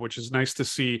form, which is nice to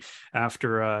see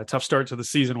after a tough start to the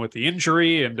season with the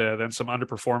injury and then some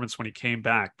underperformance when he came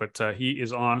back. But he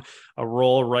is on a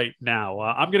roll right now.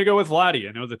 I'm going to go with Vladdy.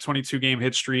 I know the 22-game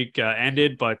hit streak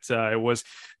ended, but it was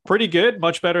pretty good,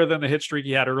 much better than the hit streak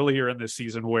he had earlier in this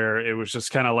season, where it was just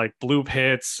kind of like bloop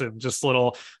hits and just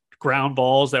little ground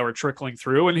balls that were trickling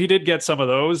through. And he did get some of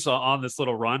those on this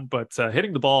little run, but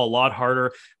hitting the ball a lot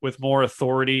harder with more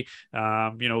authority.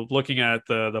 Looking at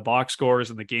the box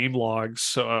scores and the game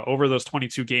logs over those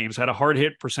 22 games, had a hard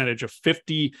hit percentage of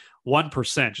 51%,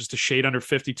 just a shade under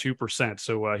 52%.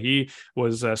 So he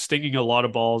was stinging a lot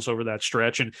of balls over that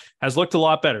stretch and has looked a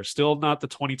lot better. Still not the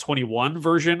 2021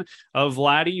 version of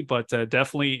Vladdy, but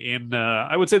definitely in,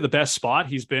 I would say, the best spot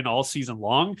he's been all season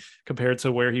long compared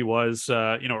to where he was,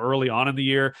 early on in the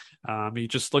year. He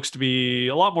just looks to be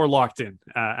a lot more locked in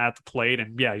at the plate.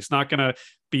 And yeah, he's not going to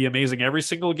be amazing every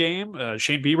single game.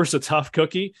 Shane Bieber's a tough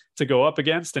cookie to go up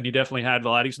against, and he definitely had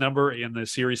Vladdy's number in the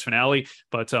series finale.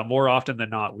 But more often than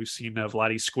not, we've seen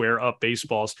Vladdy square up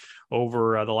baseballs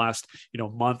over the last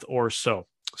month or so.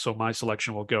 So my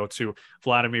selection will go to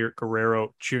Vladimir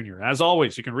Guerrero Jr. As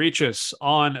always, you can reach us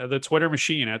on the Twitter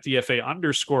machine at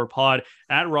DFA_pod,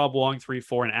 at Rob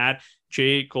Wong34, and at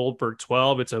Jay Goldberg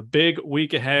 12. It's a big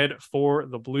week ahead for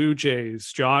the Blue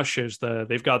Jays. Josh,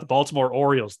 they've got the Baltimore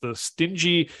Orioles, the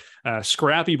stingy,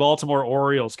 scrappy Baltimore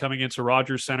Orioles coming into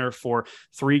Rogers Center for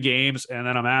 3 games, and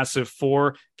then a massive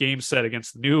 4-game set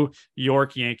against the New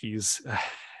York Yankees.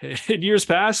 in years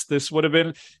past, this would have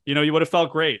been, you would have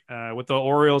felt great with the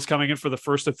Orioles coming in for the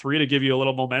first of 3 to give you a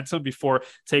little momentum before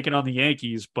taking on the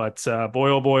Yankees. But boy,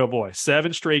 oh boy, oh boy,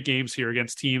 7 straight games here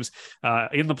against teams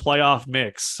in the playoff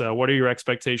mix. What are your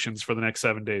expectations for the next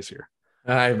 7 days here?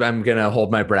 I'm going to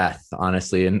hold my breath,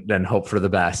 honestly, and hope for the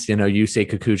best. Yusei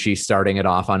Kikuchi starting it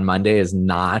off on Monday is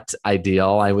not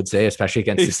ideal, I would say, especially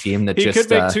against a team that he could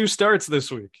make 2 starts this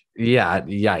week. Yeah,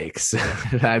 yikes.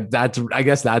 I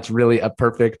guess that's really a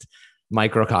perfect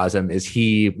microcosm. Is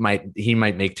he might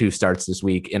make 2 starts this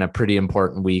week in a pretty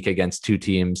important week against 2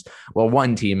 teams. Well,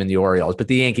 one team in the Orioles, but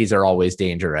the Yankees are always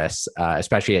dangerous,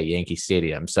 especially at Yankee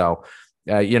Stadium. So,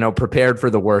 prepared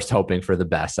for the worst, hoping for the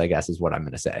best, I guess is what I'm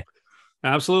going to say.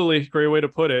 Absolutely. Great way to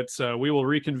put it. We will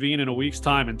reconvene in a week's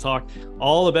time and talk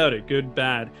all about it, good,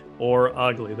 bad, or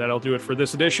ugly. That'll do it for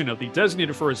this edition of the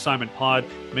Designated for Assignment Pod.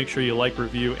 Make sure you like,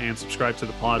 review, and subscribe to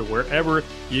the pod wherever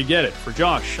you get it. For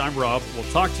Josh, I'm Rob.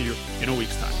 We'll talk to you in a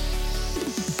week's time.